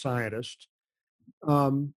shepherd and a scientist,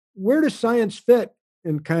 where does science fit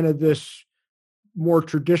in kind of this more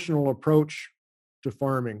traditional approach to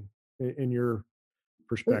farming in your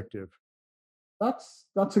perspective? That's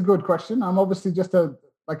a good question. I'm obviously just a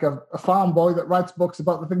farm boy that writes books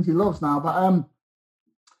about the things he loves now, but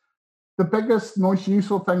the biggest, most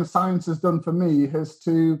useful thing science has done for me is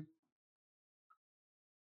to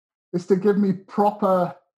give me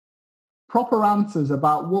proper answers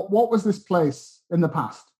about what was this place in the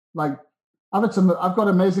past. Like, I've got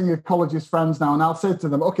amazing ecologist friends now, and I'll say to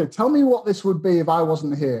them, okay, tell me what this would be if I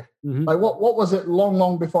wasn't here. Mm-hmm. Like, what was it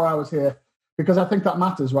long before I was here? Because I think that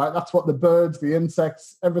matters, right? That's what the birds, the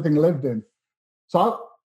insects, everything lived in. So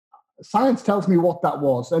science tells me what that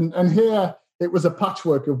was. And here it was a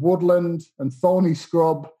patchwork of woodland and thorny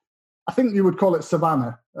scrub. I think you would call it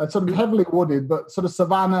savanna, sort of heavily wooded, but sort of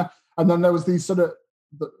savanna. And then there was these sort of,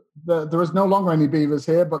 there is no longer any beavers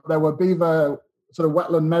here, but there were beaver sort of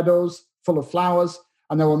wetland meadows full of flowers.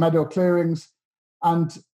 and there were meadow clearings.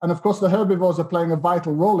 And of course, the herbivores are playing a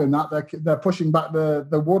vital role in that. They're pushing back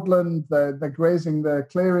the woodland, they're grazing the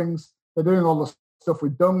clearings, they're doing all the stuff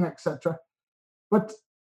with dung, etc. But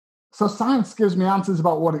so science gives me answers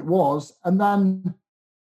about what it was, and then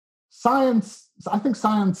science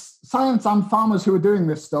and farmers who are doing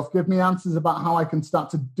this stuff give me answers about how I can start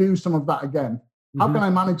to do some of that again. How can I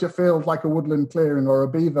manage a field like a woodland clearing or a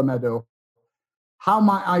beaver meadow? How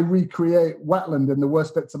might I recreate wetland in the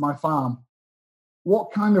worst bits of my farm?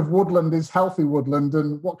 What kind of woodland is healthy woodland,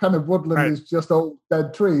 and what kind of woodland is just old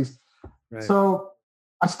dead trees? Right. So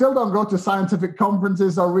I still don't go to scientific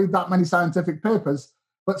conferences or read that many scientific papers,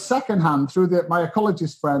 but secondhand through my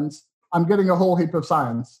ecologist friends, I'm getting a whole heap of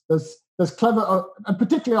science. There's clever, and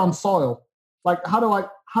particularly on soil. Like how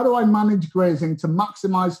do I manage grazing to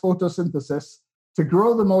maximize photosynthesis, to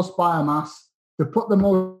grow the most biomass, to put the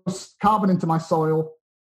most carbon into my soil?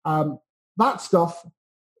 That stuff,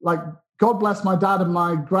 like God bless my dad and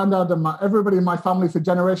my granddad and everybody in my family for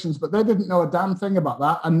generations, but they didn't know a damn thing about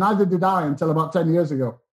that, and neither did I until about 10 years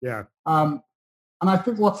ago. Yeah. And I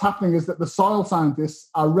think what's happening is that the soil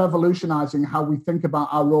scientists are revolutionizing how we think about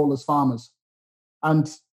our role as farmers. And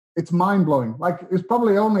it's mind-blowing. Like, it was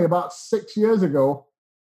probably only about 6 years ago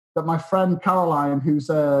that my friend Caroline,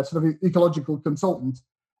 who's a sort of ecological consultant,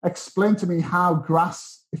 explained to me how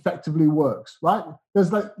grass effectively works, right?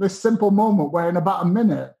 There's like this simple moment where in about a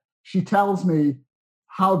minute, she tells me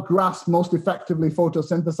how grass most effectively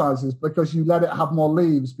photosynthesizes because you let it have more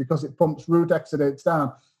leaves because it pumps root exudates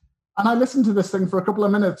down. And I listened to this thing for a couple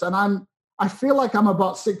of minutes and I feel like I'm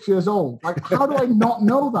about 6 years old. Like, how do I not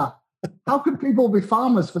know that? How could people be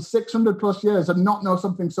farmers for 600 plus years and not know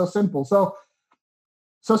something so simple? So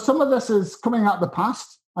some of this is coming out of the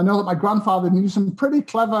past. I know that my grandfather knew some pretty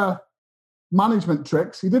clever management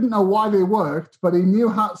tricks. He didn't know why they worked, but he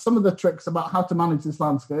knew some of the tricks about how to manage this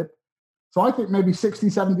landscape. So I think maybe 60,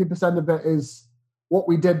 70% of it is what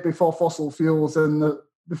we did before fossil fuels and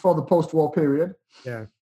before the post-war period. Yeah.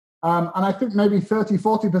 And I think maybe 30,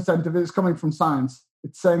 40% of it is coming from science.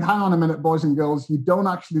 It's saying, hang on a minute, boys and girls, you don't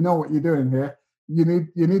actually know what you're doing here. You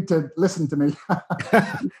need to listen to me.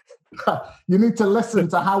 You need to listen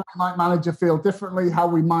to how we might manage a field differently, how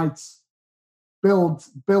we might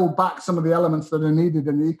build back some of the elements that are needed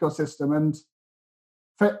in the ecosystem. And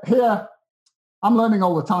here, I'm learning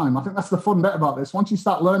all the time. I think that's the fun bit about this. Once you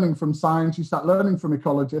start learning from science, you start learning from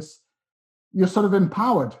ecologists, you're sort of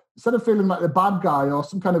empowered. Instead of feeling like the bad guy or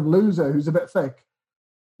some kind of loser who's a bit thick,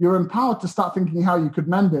 you're empowered to start thinking how you could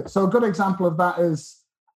mend it. So a good example of that is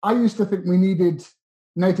I used to think we needed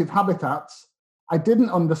native habitats. I didn't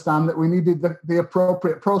understand that we needed the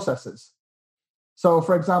appropriate processes. So,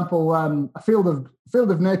 for example, a field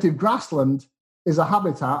of native grassland is a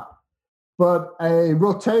habitat, but a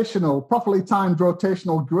properly timed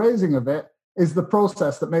rotational grazing of it is the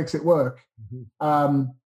process that makes it work. Mm-hmm.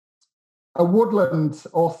 A woodland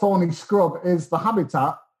or thorny scrub is the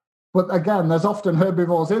habitat, but again, there's often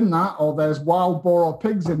herbivores in that, or there's wild boar or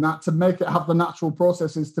pigs in that to make it have the natural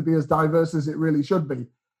processes to be as diverse as it really should be.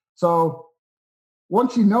 So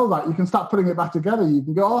once you know that, you can start putting it back together. You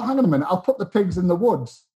can go, oh, hang on a minute, I'll put the pigs in the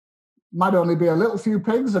woods. Might only be a little few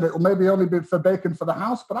pigs, and it'll maybe only be for bacon for the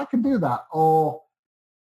house, but I can do that. Or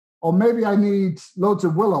maybe I need loads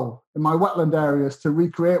of willow in my wetland areas to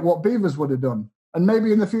recreate what beavers would have done. And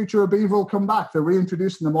maybe in the future, a beaver will come back. They're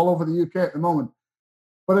reintroducing them all over the UK at the moment.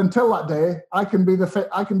 But until that day, I can be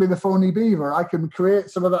the phony beaver. I can create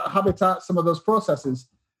some of that habitat, some of those processes.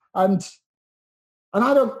 And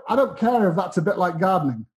I don't care if that's a bit like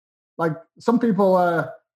gardening. Like some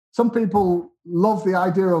people love the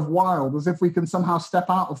idea of wild as if we can somehow step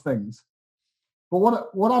out of things. But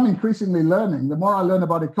what I'm increasingly learning, the more I learn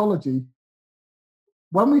about ecology,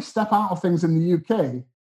 when we step out of things in the UK,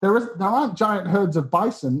 there aren't giant herds of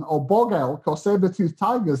bison or bog elk or saber-toothed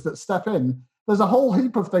tigers that step in. There's a whole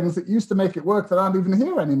heap of things that used to make it work that aren't even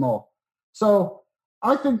here anymore. So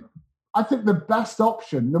I think the best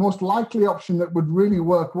option, the most likely option that would really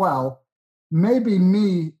work well, may be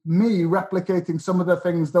me replicating some of the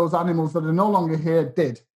things those animals that are no longer here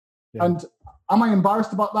did. Yeah. And am I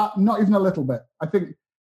embarrassed about that? Not even a little bit. I think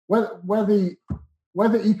we're the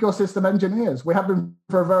ecosystem engineers. We have been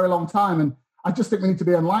for a very long time, and I just think we need to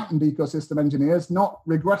be enlightened ecosystem engineers, not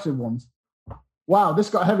regressive ones. Wow, this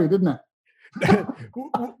got heavy, didn't it?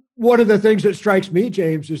 One of the things that strikes me,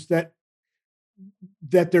 James, is that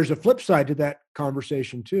there's a flip side to that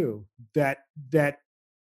conversation too, that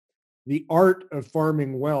the art of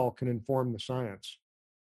farming well can inform the science.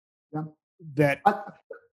 Yeah.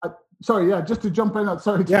 Sorry, just to jump in.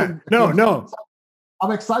 Sorry. No.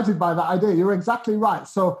 I'm excited by that idea. You're exactly right.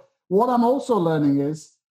 So what I'm also learning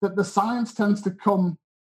is that the science tends to come,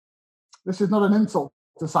 this is not an insult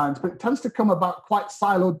to science, but it tends to come about quite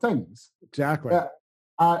siloed things. Exactly.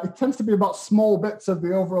 It tends to be about small bits of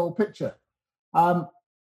the overall picture. And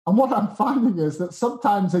what I'm finding is that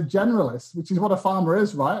sometimes a generalist, which is what a farmer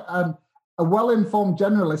is, right? And a well-informed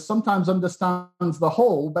generalist sometimes understands the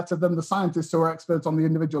whole better than the scientists who are experts on the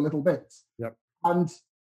individual little bits. Yep. And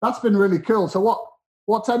that's been really cool. So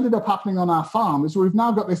what's ended up happening on our farm is we've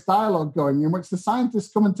now got this dialogue going in which the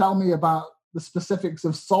scientists come and tell me about the specifics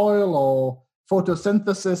of soil or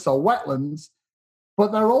photosynthesis or wetlands.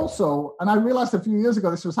 But they're also, and I realized a few years ago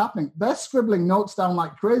this was happening, they're scribbling notes down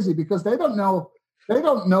like crazy because they don't know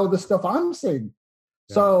the stuff I'm seeing.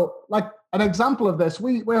 Yeah. So, like an example of this,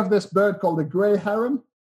 we have this bird called a grey heron,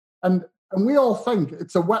 and we all think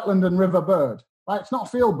it's a wetland and river bird. Right? It's not a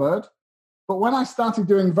field bird. But when I started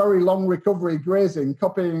doing very long recovery grazing,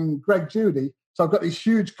 copying Greg Judy, so I've got these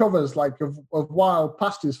huge covers like of wild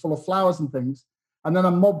pastures full of flowers and things, and then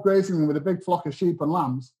I'm mob grazing them with a big flock of sheep and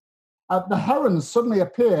lambs. The herons suddenly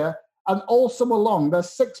appear, and all summer long, there's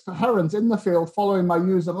 6 herons in the field following my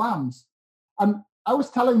ewes and lambs. And I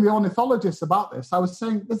was telling the ornithologists about this. I was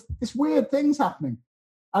saying, this weird thing's happening.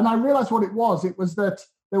 And I realized what it was. It was that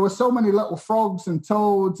there were so many little frogs and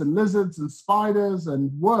toads and lizards and spiders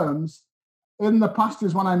and worms in the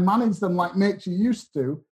pastures when I managed them like nature used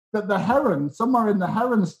to, that the heron, somewhere in the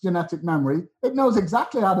heron's genetic memory, it knows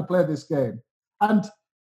exactly how to play this game. And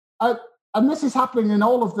this is happening in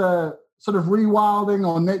all of the sort of rewilding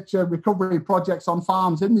or nature recovery projects on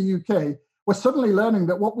farms in the UK. We're suddenly learning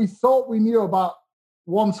that what we thought we knew about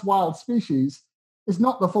once wild species is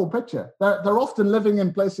not the full picture. They're often living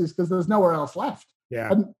in places because there's nowhere else left.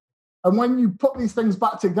 Yeah. And when you put these things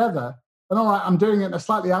back together, and all right, I'm doing it in a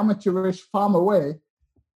slightly amateurish farmer way.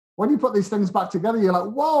 When you put these things back together, you're like,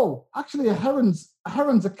 whoa, actually a heron's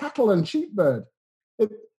a cattle and sheep bird.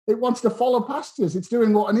 It wants to follow pastures. It's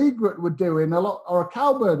doing what an egret would do or a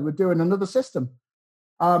cowbird would do in another system.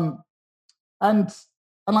 And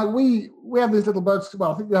like we have these little birds.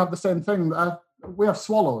 Well, I think you have the same thing. We have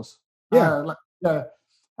swallows. Yeah.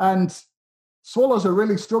 And swallows are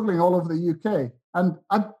really struggling all over the UK. And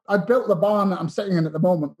I built the barn that I'm sitting in at the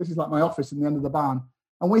moment. This is like my office in the end of the barn.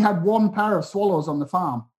 And we had 1 pair of swallows on the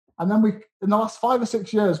farm. And then in the last 5 or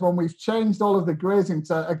 6 years, when we've changed all of the grazing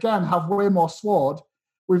to, again, have way more sward,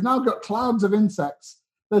 we've now got clouds of insects.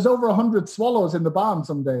 There's over 100 swallows in the barn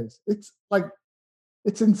some days. It's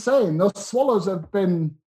insane. Those swallows have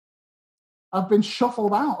been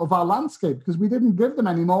shuffled out of our landscape because we didn't give them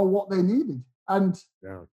anymore what they needed. And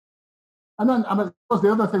then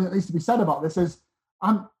the other thing that needs to be said about this is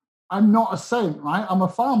I'm not a saint, right? I'm a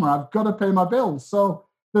farmer. I've got to pay my bills. So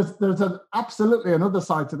there's absolutely another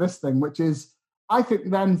side to this thing, which is I think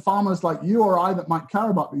then farmers like you or I that might care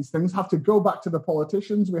about these things have to go back to the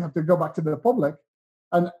politicians. We have to go back to the public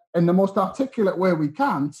and in the most articulate way we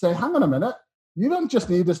can say, hang on a minute, you don't just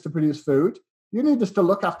need us to produce food. You need us to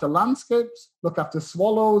look after landscapes, look after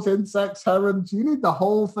swallows, insects, herons. You need the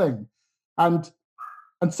whole thing. And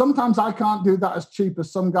sometimes I can't do that as cheap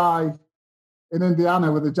as some guy in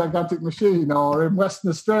Indiana with a gigantic machine or in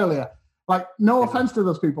Western Australia. Like, no offense to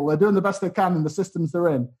those people. They're doing the best they can in the systems they're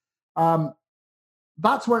in.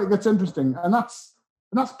 That's where it gets interesting. And that's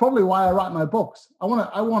probably why I write my books. I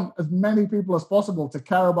want as many people as possible to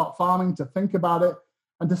care about farming, to think about it,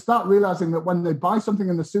 and to start realizing that when they buy something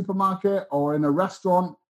in the supermarket or in a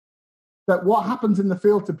restaurant, that what happens in the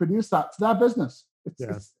field to produce that, it's their business.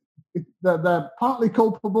 They're partly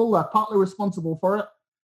culpable, they're partly responsible for it.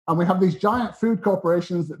 And we have these giant food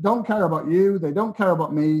corporations that don't care about you, they don't care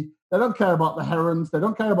about me, they don't care about the herons, they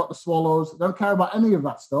don't care about the swallows, they don't care about any of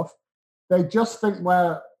that stuff. They just think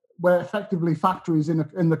we're effectively factories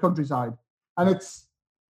in the countryside. And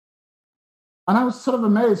I was sort of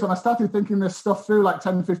amazed when I started thinking this stuff through like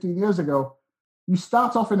 10, 15 years ago. You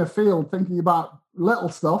start off in a field thinking about little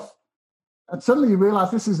stuff, and suddenly you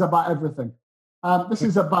realize this is about everything. This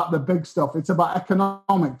is about the big stuff. It's about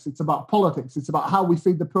economics. It's about politics. It's about how we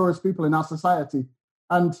feed the poorest people in our society.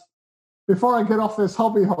 And before I get off this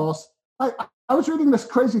hobby horse, I was reading this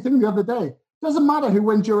crazy thing the other day. Doesn't matter who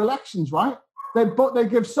wins your elections, right? They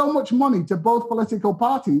give so much money to both political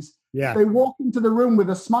parties. Yeah. They walk into the room with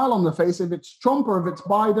a smile on their face if it's Trump or if it's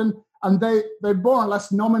Biden, and they more or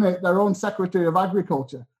less nominate their own Secretary of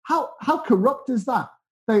Agriculture. How corrupt is that?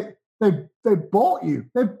 They bought you.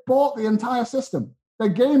 They bought the entire system. They're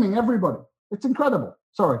gaming everybody. It's incredible.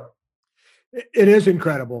 Sorry. It is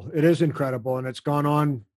incredible. It is incredible. And it's gone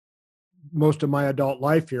on most of my adult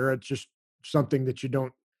life here. It's just something that you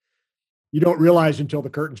don't realize until the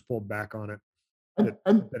curtain's pulled back on it. That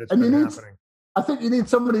it's been happening. I think you need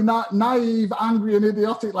somebody naive, angry, and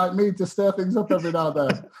idiotic like me to stir things up every now and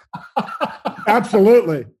then.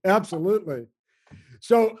 Absolutely. Absolutely.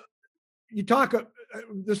 So you talk,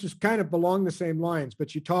 this is kind of along the same lines,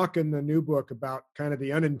 but you talk in the new book about kind of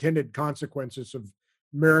the unintended consequences of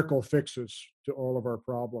miracle fixes to all of our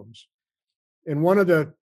problems. And one of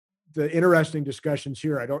the interesting discussions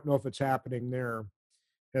here, I don't know if it's happening there,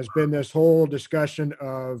 has been this whole discussion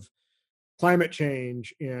of climate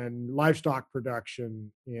change and livestock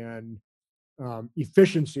production and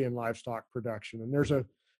efficiency in livestock production. And there's a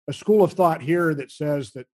school of thought here that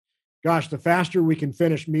says that, gosh, the faster we can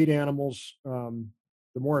finish meat animals,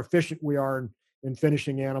 the more efficient we are in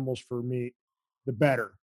finishing animals for meat, the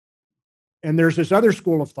better. And there's this other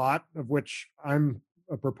school of thought, of which I'm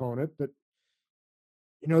a proponent, that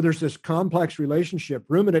there's this complex relationship.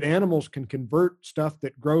 Ruminant animals can convert stuff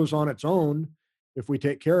that grows on its own, if we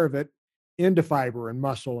take care of it, into fiber and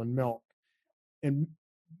muscle and milk. And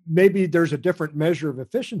maybe there's a different measure of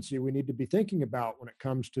efficiency we need to be thinking about when it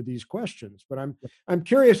comes to these questions. But I'm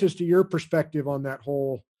curious as to your perspective on that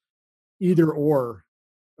whole either or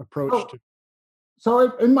approach.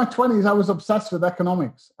 So in my 20s, I was obsessed with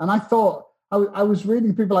economics. And I thought, I was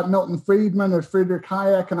reading people like Milton Friedman or Friedrich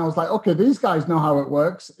Hayek, and I was like, okay, these guys know how it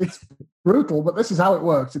works. It's brutal, but this is how it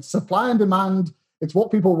works. It's supply and demand. It's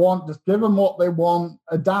what people want. Just give them what they want,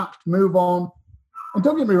 adapt, move on. And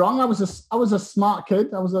don't get me wrong, I was a smart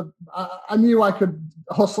kid. I knew I could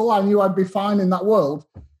hustle. I knew I'd be fine in that world.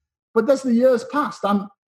 But as the years passed, I'm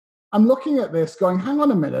looking at this going, hang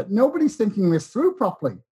on a minute, nobody's thinking this through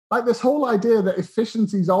properly. Like this whole idea that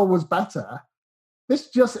efficiency is always better, this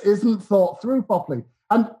just isn't thought through properly.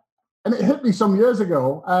 And it hit me some years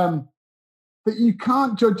ago that you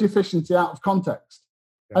can't judge efficiency out of context.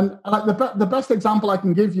 Yeah. And like the best example I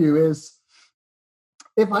can give you is,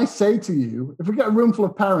 if I say to you, if we get a room full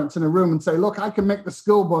of parents in a room and say, look, I can make the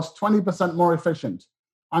school bus 20% more efficient.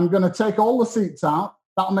 I'm going to take all the seats out.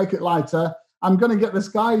 That'll make it lighter. I'm going to get this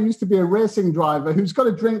guy who used to be a racing driver who's got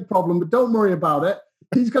a drink problem, but don't worry about it.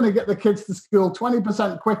 He's going to get the kids to school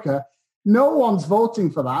 20% quicker. No one's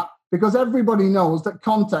voting for that because everybody knows that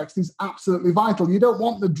context is absolutely vital. You don't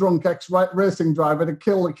want the drunk ex-racing driver to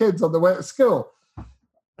kill the kids on the way to school.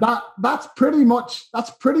 That's pretty much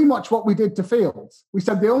what we did to fields. We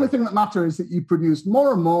said the only thing that matters is that you produce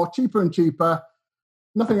more and more, cheaper and cheaper.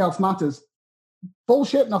 Nothing else matters.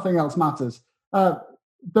 Bullshit, nothing else matters.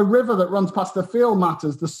 The river that runs past the field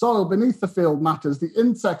matters. The soil beneath the field matters. The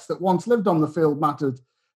insects that once lived on the field mattered.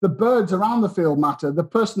 The birds around the field matter. The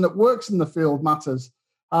person that works in the field matters.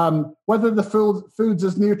 Whether the food's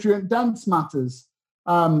as nutrient dense matters.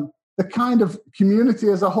 The kind of community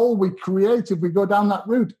as a whole we create if we go down that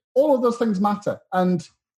route. All of those things matter. And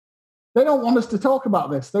they don't want us to talk about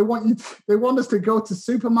this. They want us to go to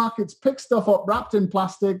supermarkets, pick stuff up wrapped in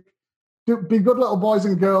plastic, be good little boys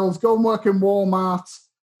and girls, go and work in Walmart,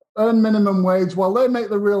 earn minimum wage while they make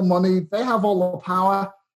the real money. They have all the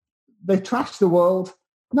power. They trash the world.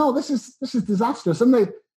 No, this is disastrous. And they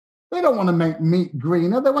don't want to make meat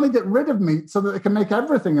greener. They want to get rid of meat so that they can make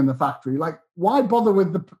everything in the factory. Like, why bother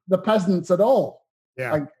with the peasants at all?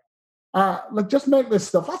 Yeah. Like just make this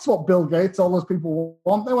stuff. That's what Bill Gates, all those people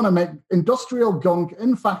want. They want to make industrial gunk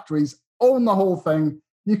in factories, own the whole thing.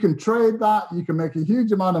 You can trade that. You can make a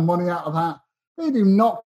huge amount of money out of that. They do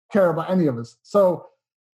not care about any of us. So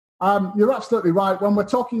you're absolutely right. When we're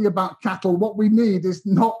talking about cattle, what we need is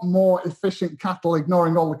not more efficient cattle,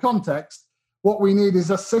 ignoring all the context. What we need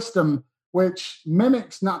is a system which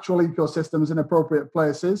mimics natural ecosystems in appropriate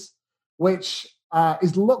places, which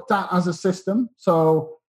is looked at as a system.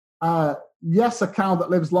 So yes, a cow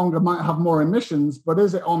that lives longer might have more emissions, but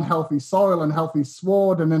is it on healthy soil and healthy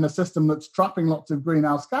sward and in a system that's trapping lots of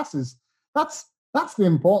greenhouse gases? That's the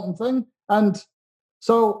important thing. And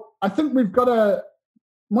so I think we've got to,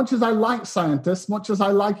 much as I like scientists, much as I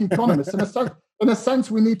like economists, in a sense,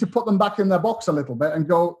 we need to put them back in their box a little bit and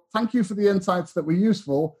go, thank you for the insights that were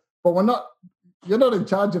useful, but you're not in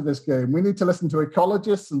charge of this game. We need to listen to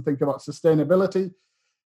ecologists and think about sustainability.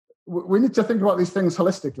 We need to think about these things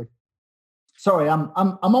holistically. Sorry, I'm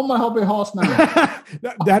on my hobby horse now.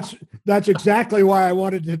 That's exactly why I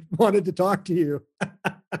wanted to talk to you.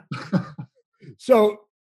 So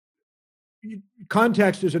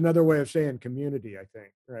context is another way of saying community, I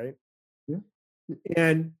think, right? Yeah.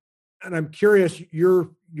 And I'm curious, you're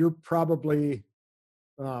probably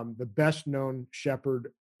the best known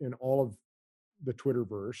shepherd in all of the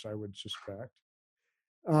Twitterverse, I would suspect.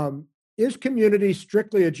 Is community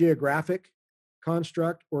strictly a geographic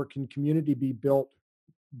construct, or can community be built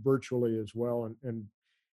virtually as well? And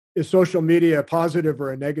is social media a positive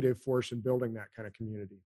or a negative force in building that kind of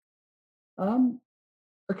community?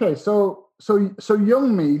 Okay, so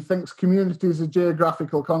young me thinks community is a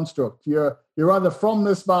geographical construct. You're either from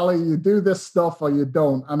this valley, you do this stuff, or you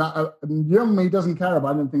don't. And young me doesn't care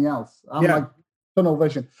about anything else. I'm like tunnel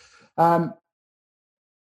vision.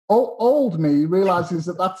 Old me realizes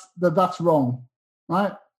that's wrong,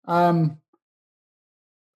 right?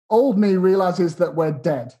 Old me realizes that we're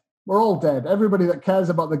dead. We're all dead. Everybody that cares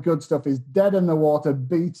about the good stuff is dead in the water,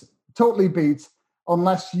 totally beat,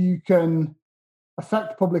 unless you can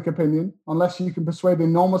affect public opinion, unless you can persuade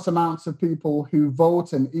enormous amounts of people who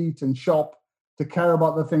vote and eat and shop to care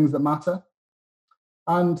about the things that matter.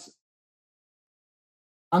 And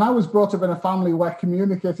I was brought up in a family where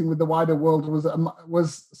communicating with the wider world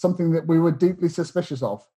was something that we were deeply suspicious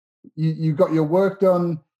of. You got your work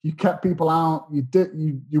done, you kept people out,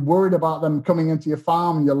 you worried about them coming into your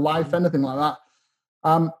farm, your life, anything like that.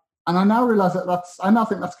 And I now realize I now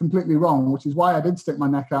think that's completely wrong, which is why I did stick my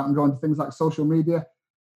neck out and go into things like social media.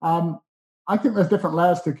 I think there's different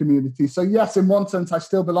layers to community. So yes, in one sense, I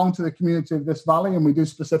still belong to the community of this valley and we do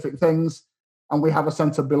specific things and we have a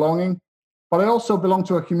sense of belonging. But I also belong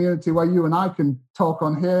to a community where you and I can talk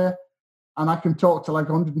on here and I can talk to like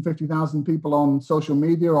 150,000 people on social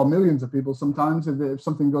media or millions of people sometimes if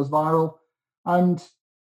something goes viral. And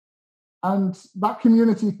that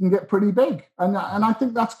community can get pretty big. And I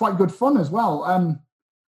think that's quite good fun as well.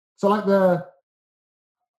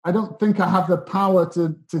 I don't think I have the power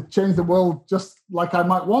to change the world just like I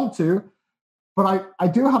might want to, but I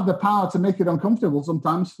do have the power to make it uncomfortable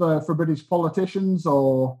sometimes for British politicians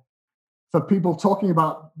or for people talking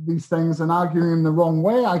about these things and arguing in the wrong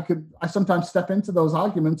way. I sometimes step into those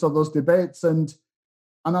arguments or those debates and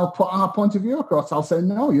I'll put our point of view across. I'll say,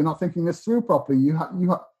 no, you're not thinking this through properly.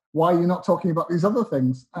 Why are you not talking about these other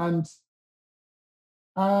things? And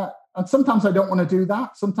sometimes I don't want to do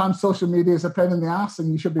that. Sometimes social media is a pain in the ass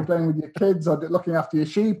and you should be playing with your kids or looking after your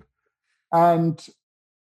sheep. And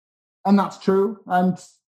that's true. And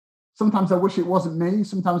sometimes I wish it wasn't me.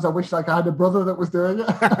 Sometimes I wish like I had a brother that was doing it.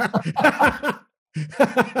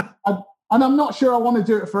 And I'm not sure I want to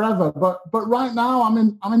do it forever. But right now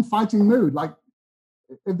I'm in fighting mood. Like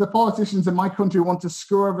if the politicians in my country want to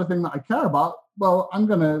screw everything that I care about, well, I'm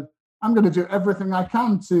gonna do everything I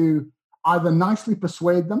can to either nicely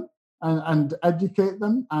persuade them and educate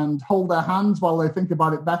them and hold their hands while they think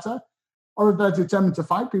about it better, or if they're determined to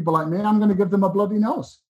fight people like me, I'm going to give them a bloody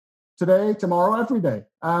nose today, tomorrow, every day.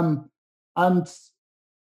 And I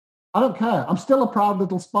don't care. I'm still a proud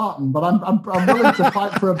little Spartan, but I'm willing to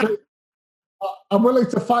fight for I'm willing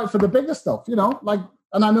to fight for the bigger stuff,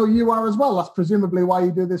 and I know you are as well. That's presumably why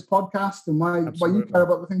you do this podcast and why you care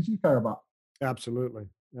about the things you care about. Absolutely.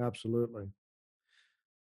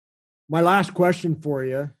 My last question for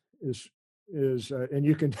you is, and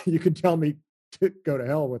you can tell me to go to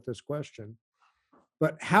hell with this question,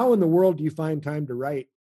 but how in the world do you find time to write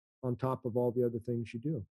on top of all the other things you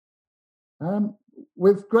do?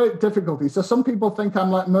 With great difficulty. So some people think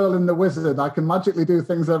I'm like Merlin the Wizard. I can magically do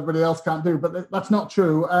things everybody else can't do, but that's not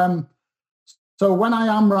true. So when I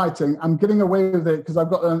am writing, I'm getting away with it because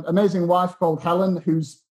I've got an amazing wife called Helen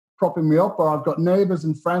who's propping me up, or I've got neighbors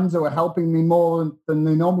and friends who are helping me more than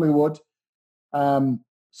they normally would,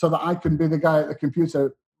 so that I can be the guy at the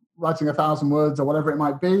computer writing 1,000 words or whatever it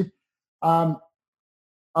might be. I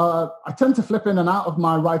tend to flip in and out of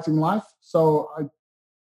my writing life. So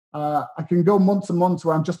I can go months and months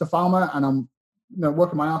where I'm just a farmer and I'm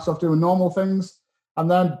working my ass off doing normal things.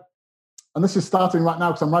 And this is starting right now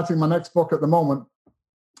because I'm writing my next book at the moment.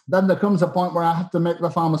 Then there comes a point where I have to make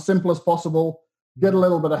the farm as simple as possible, get a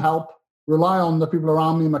little bit of help, rely on the people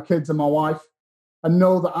around me, my kids and my wife, and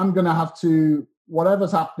know that I'm going to have to,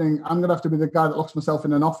 whatever's happening, I'm going to have to be the guy that locks myself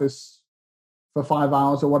in an office for 5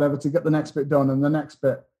 hours or whatever to get the next bit done and the next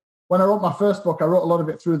bit. When I wrote my first book, I wrote a lot of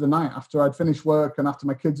it through the night after I'd finished work and after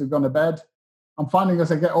my kids had gone to bed. I'm finding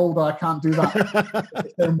as I get older, I can't do that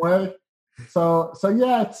the same way. So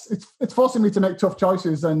yeah, it's forcing me to make tough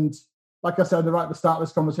choices. And like I said right at the start of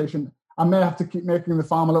this conversation, I may have to keep making the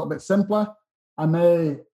farm a little bit simpler.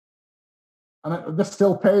 This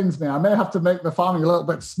still pains me. I may have to make the farming a little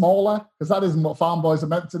bit smaller because that isn't what farm boys are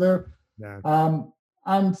meant to do. Yeah.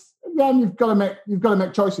 And again, you've got to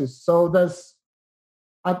make choices. So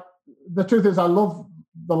the truth is, I love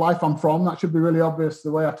the life I'm from. That should be really obvious, the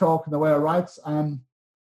way I talk and the way I write.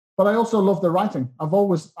 But I also love the writing. I've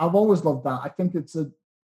always loved that. I think it's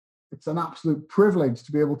an absolute privilege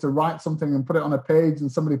to be able to write something and put it on a page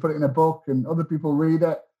and somebody put it in a book and other people read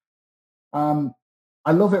it.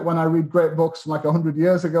 I love it when I read great books from like 100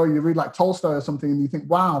 years ago. You read like Tolstoy or something and you think,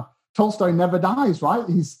 wow, Tolstoy never dies, right?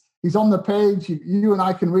 He's on the page. You and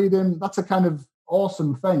I can read him. That's a kind of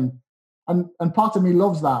awesome thing. And part of me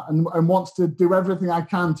loves that and wants to do everything I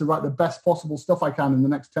can to write the best possible stuff I can in the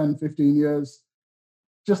next 10, 15 years,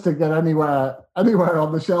 just to get anywhere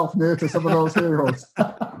on the shelf near to some of those heroes.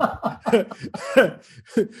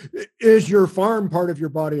 Is your farm part of your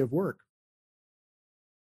body of work?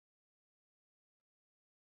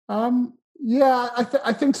 Yeah,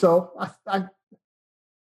 I think so.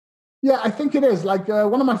 I think it is. Like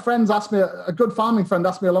one of my friends asked me, a good farming friend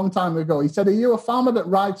asked me a long time ago. He said, "Are you a farmer that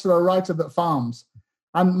writes or a writer that farms?"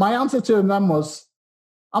 And my answer to him then was,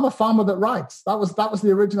 "I'm a farmer that writes." That was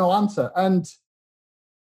the original answer. And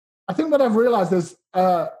I think what I've realized is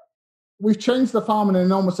we've changed the farm an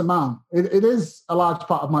enormous amount. It is a large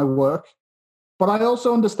part of my work, but I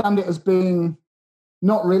also understand it as being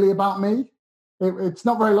not really about me. It's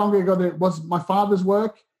not very long ago that it was my father's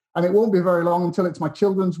work, and it won't be very long until it's my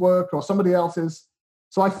children's work or somebody else's.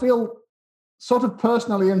 So I feel sort of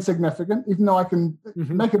personally insignificant, even though I can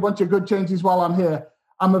make a bunch of good changes while I'm here.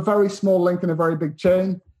 I'm a very small link in a very big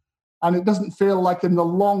chain, and it doesn't feel like in the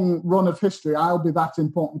long run of history I'll be that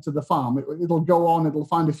important to the farm. It'll go on, it'll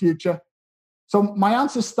find a future. So my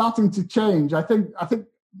answer's starting to change. I think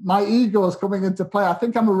my ego is coming into play. I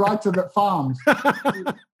think I'm a writer that farms.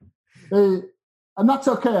 And that's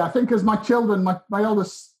okay. I think as my children, my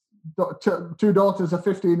eldest two daughters are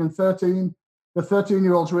 15 and 13. The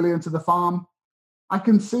 13-year-old's really into the farm. I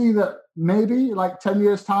can see that maybe like 10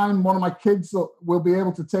 years' time, one of my kids will be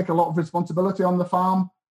able to take a lot of responsibility on the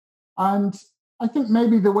farm. And I think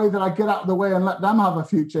maybe the way that I get out of the way and let them have a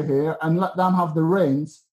future here and let them have the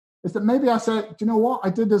reins is that maybe I say, do you know what? I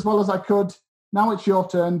did as well as I could. Now it's your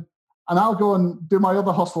turn. And I'll go and do my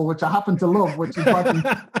other hustle, which I happen to love, which is writing.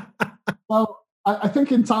 So I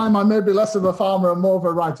think in time I may be less of a farmer and more of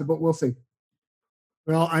a writer, but we'll see.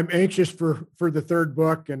 Well, I'm anxious for the third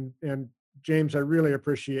book, and James, I really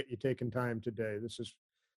appreciate you taking time today. This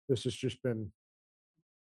has just been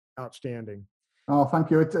outstanding. Oh, thank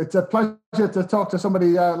you. It's a pleasure to talk to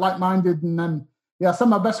somebody like-minded, and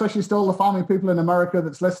some of my best wishes to all the farming people in America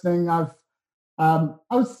that's listening. I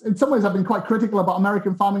was in some ways I've been quite critical about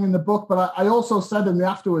American farming in the book, but I also said in the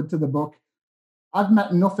afterword to the book, I've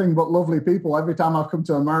met nothing but lovely people every time I've come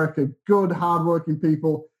to America, good, hardworking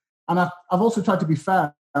people. And I've also tried to be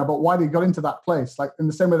fair about why they got into that place, like in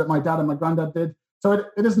the same way that my dad and my granddad did. So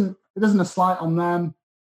it isn't a slight on them.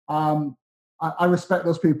 I respect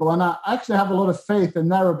those people. And I actually have a lot of faith in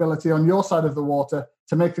their ability on your side of the water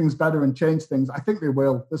to make things better and change things. I think they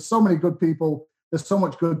will. There's so many good people. There's so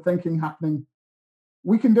much good thinking happening.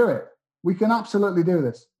 We can do it. We can absolutely do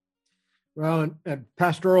this. Well, and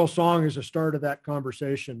Pastoral Song is a start of that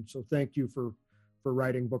conversation. So thank you for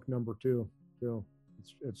writing book number 2. So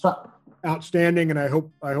it's outstanding, and I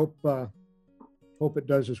hope it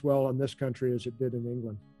does as well in this country as it did in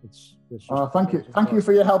England. It's just, thank you. Thank you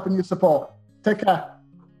for your help and your support. Take care.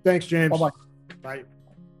 Thanks, James. Bye-bye. Bye.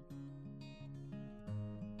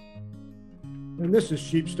 And this is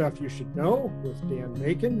Sheep Stuff You Should Know with Dan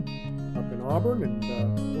Macon up in Auburn, and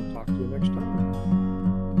we'll talk to you next time.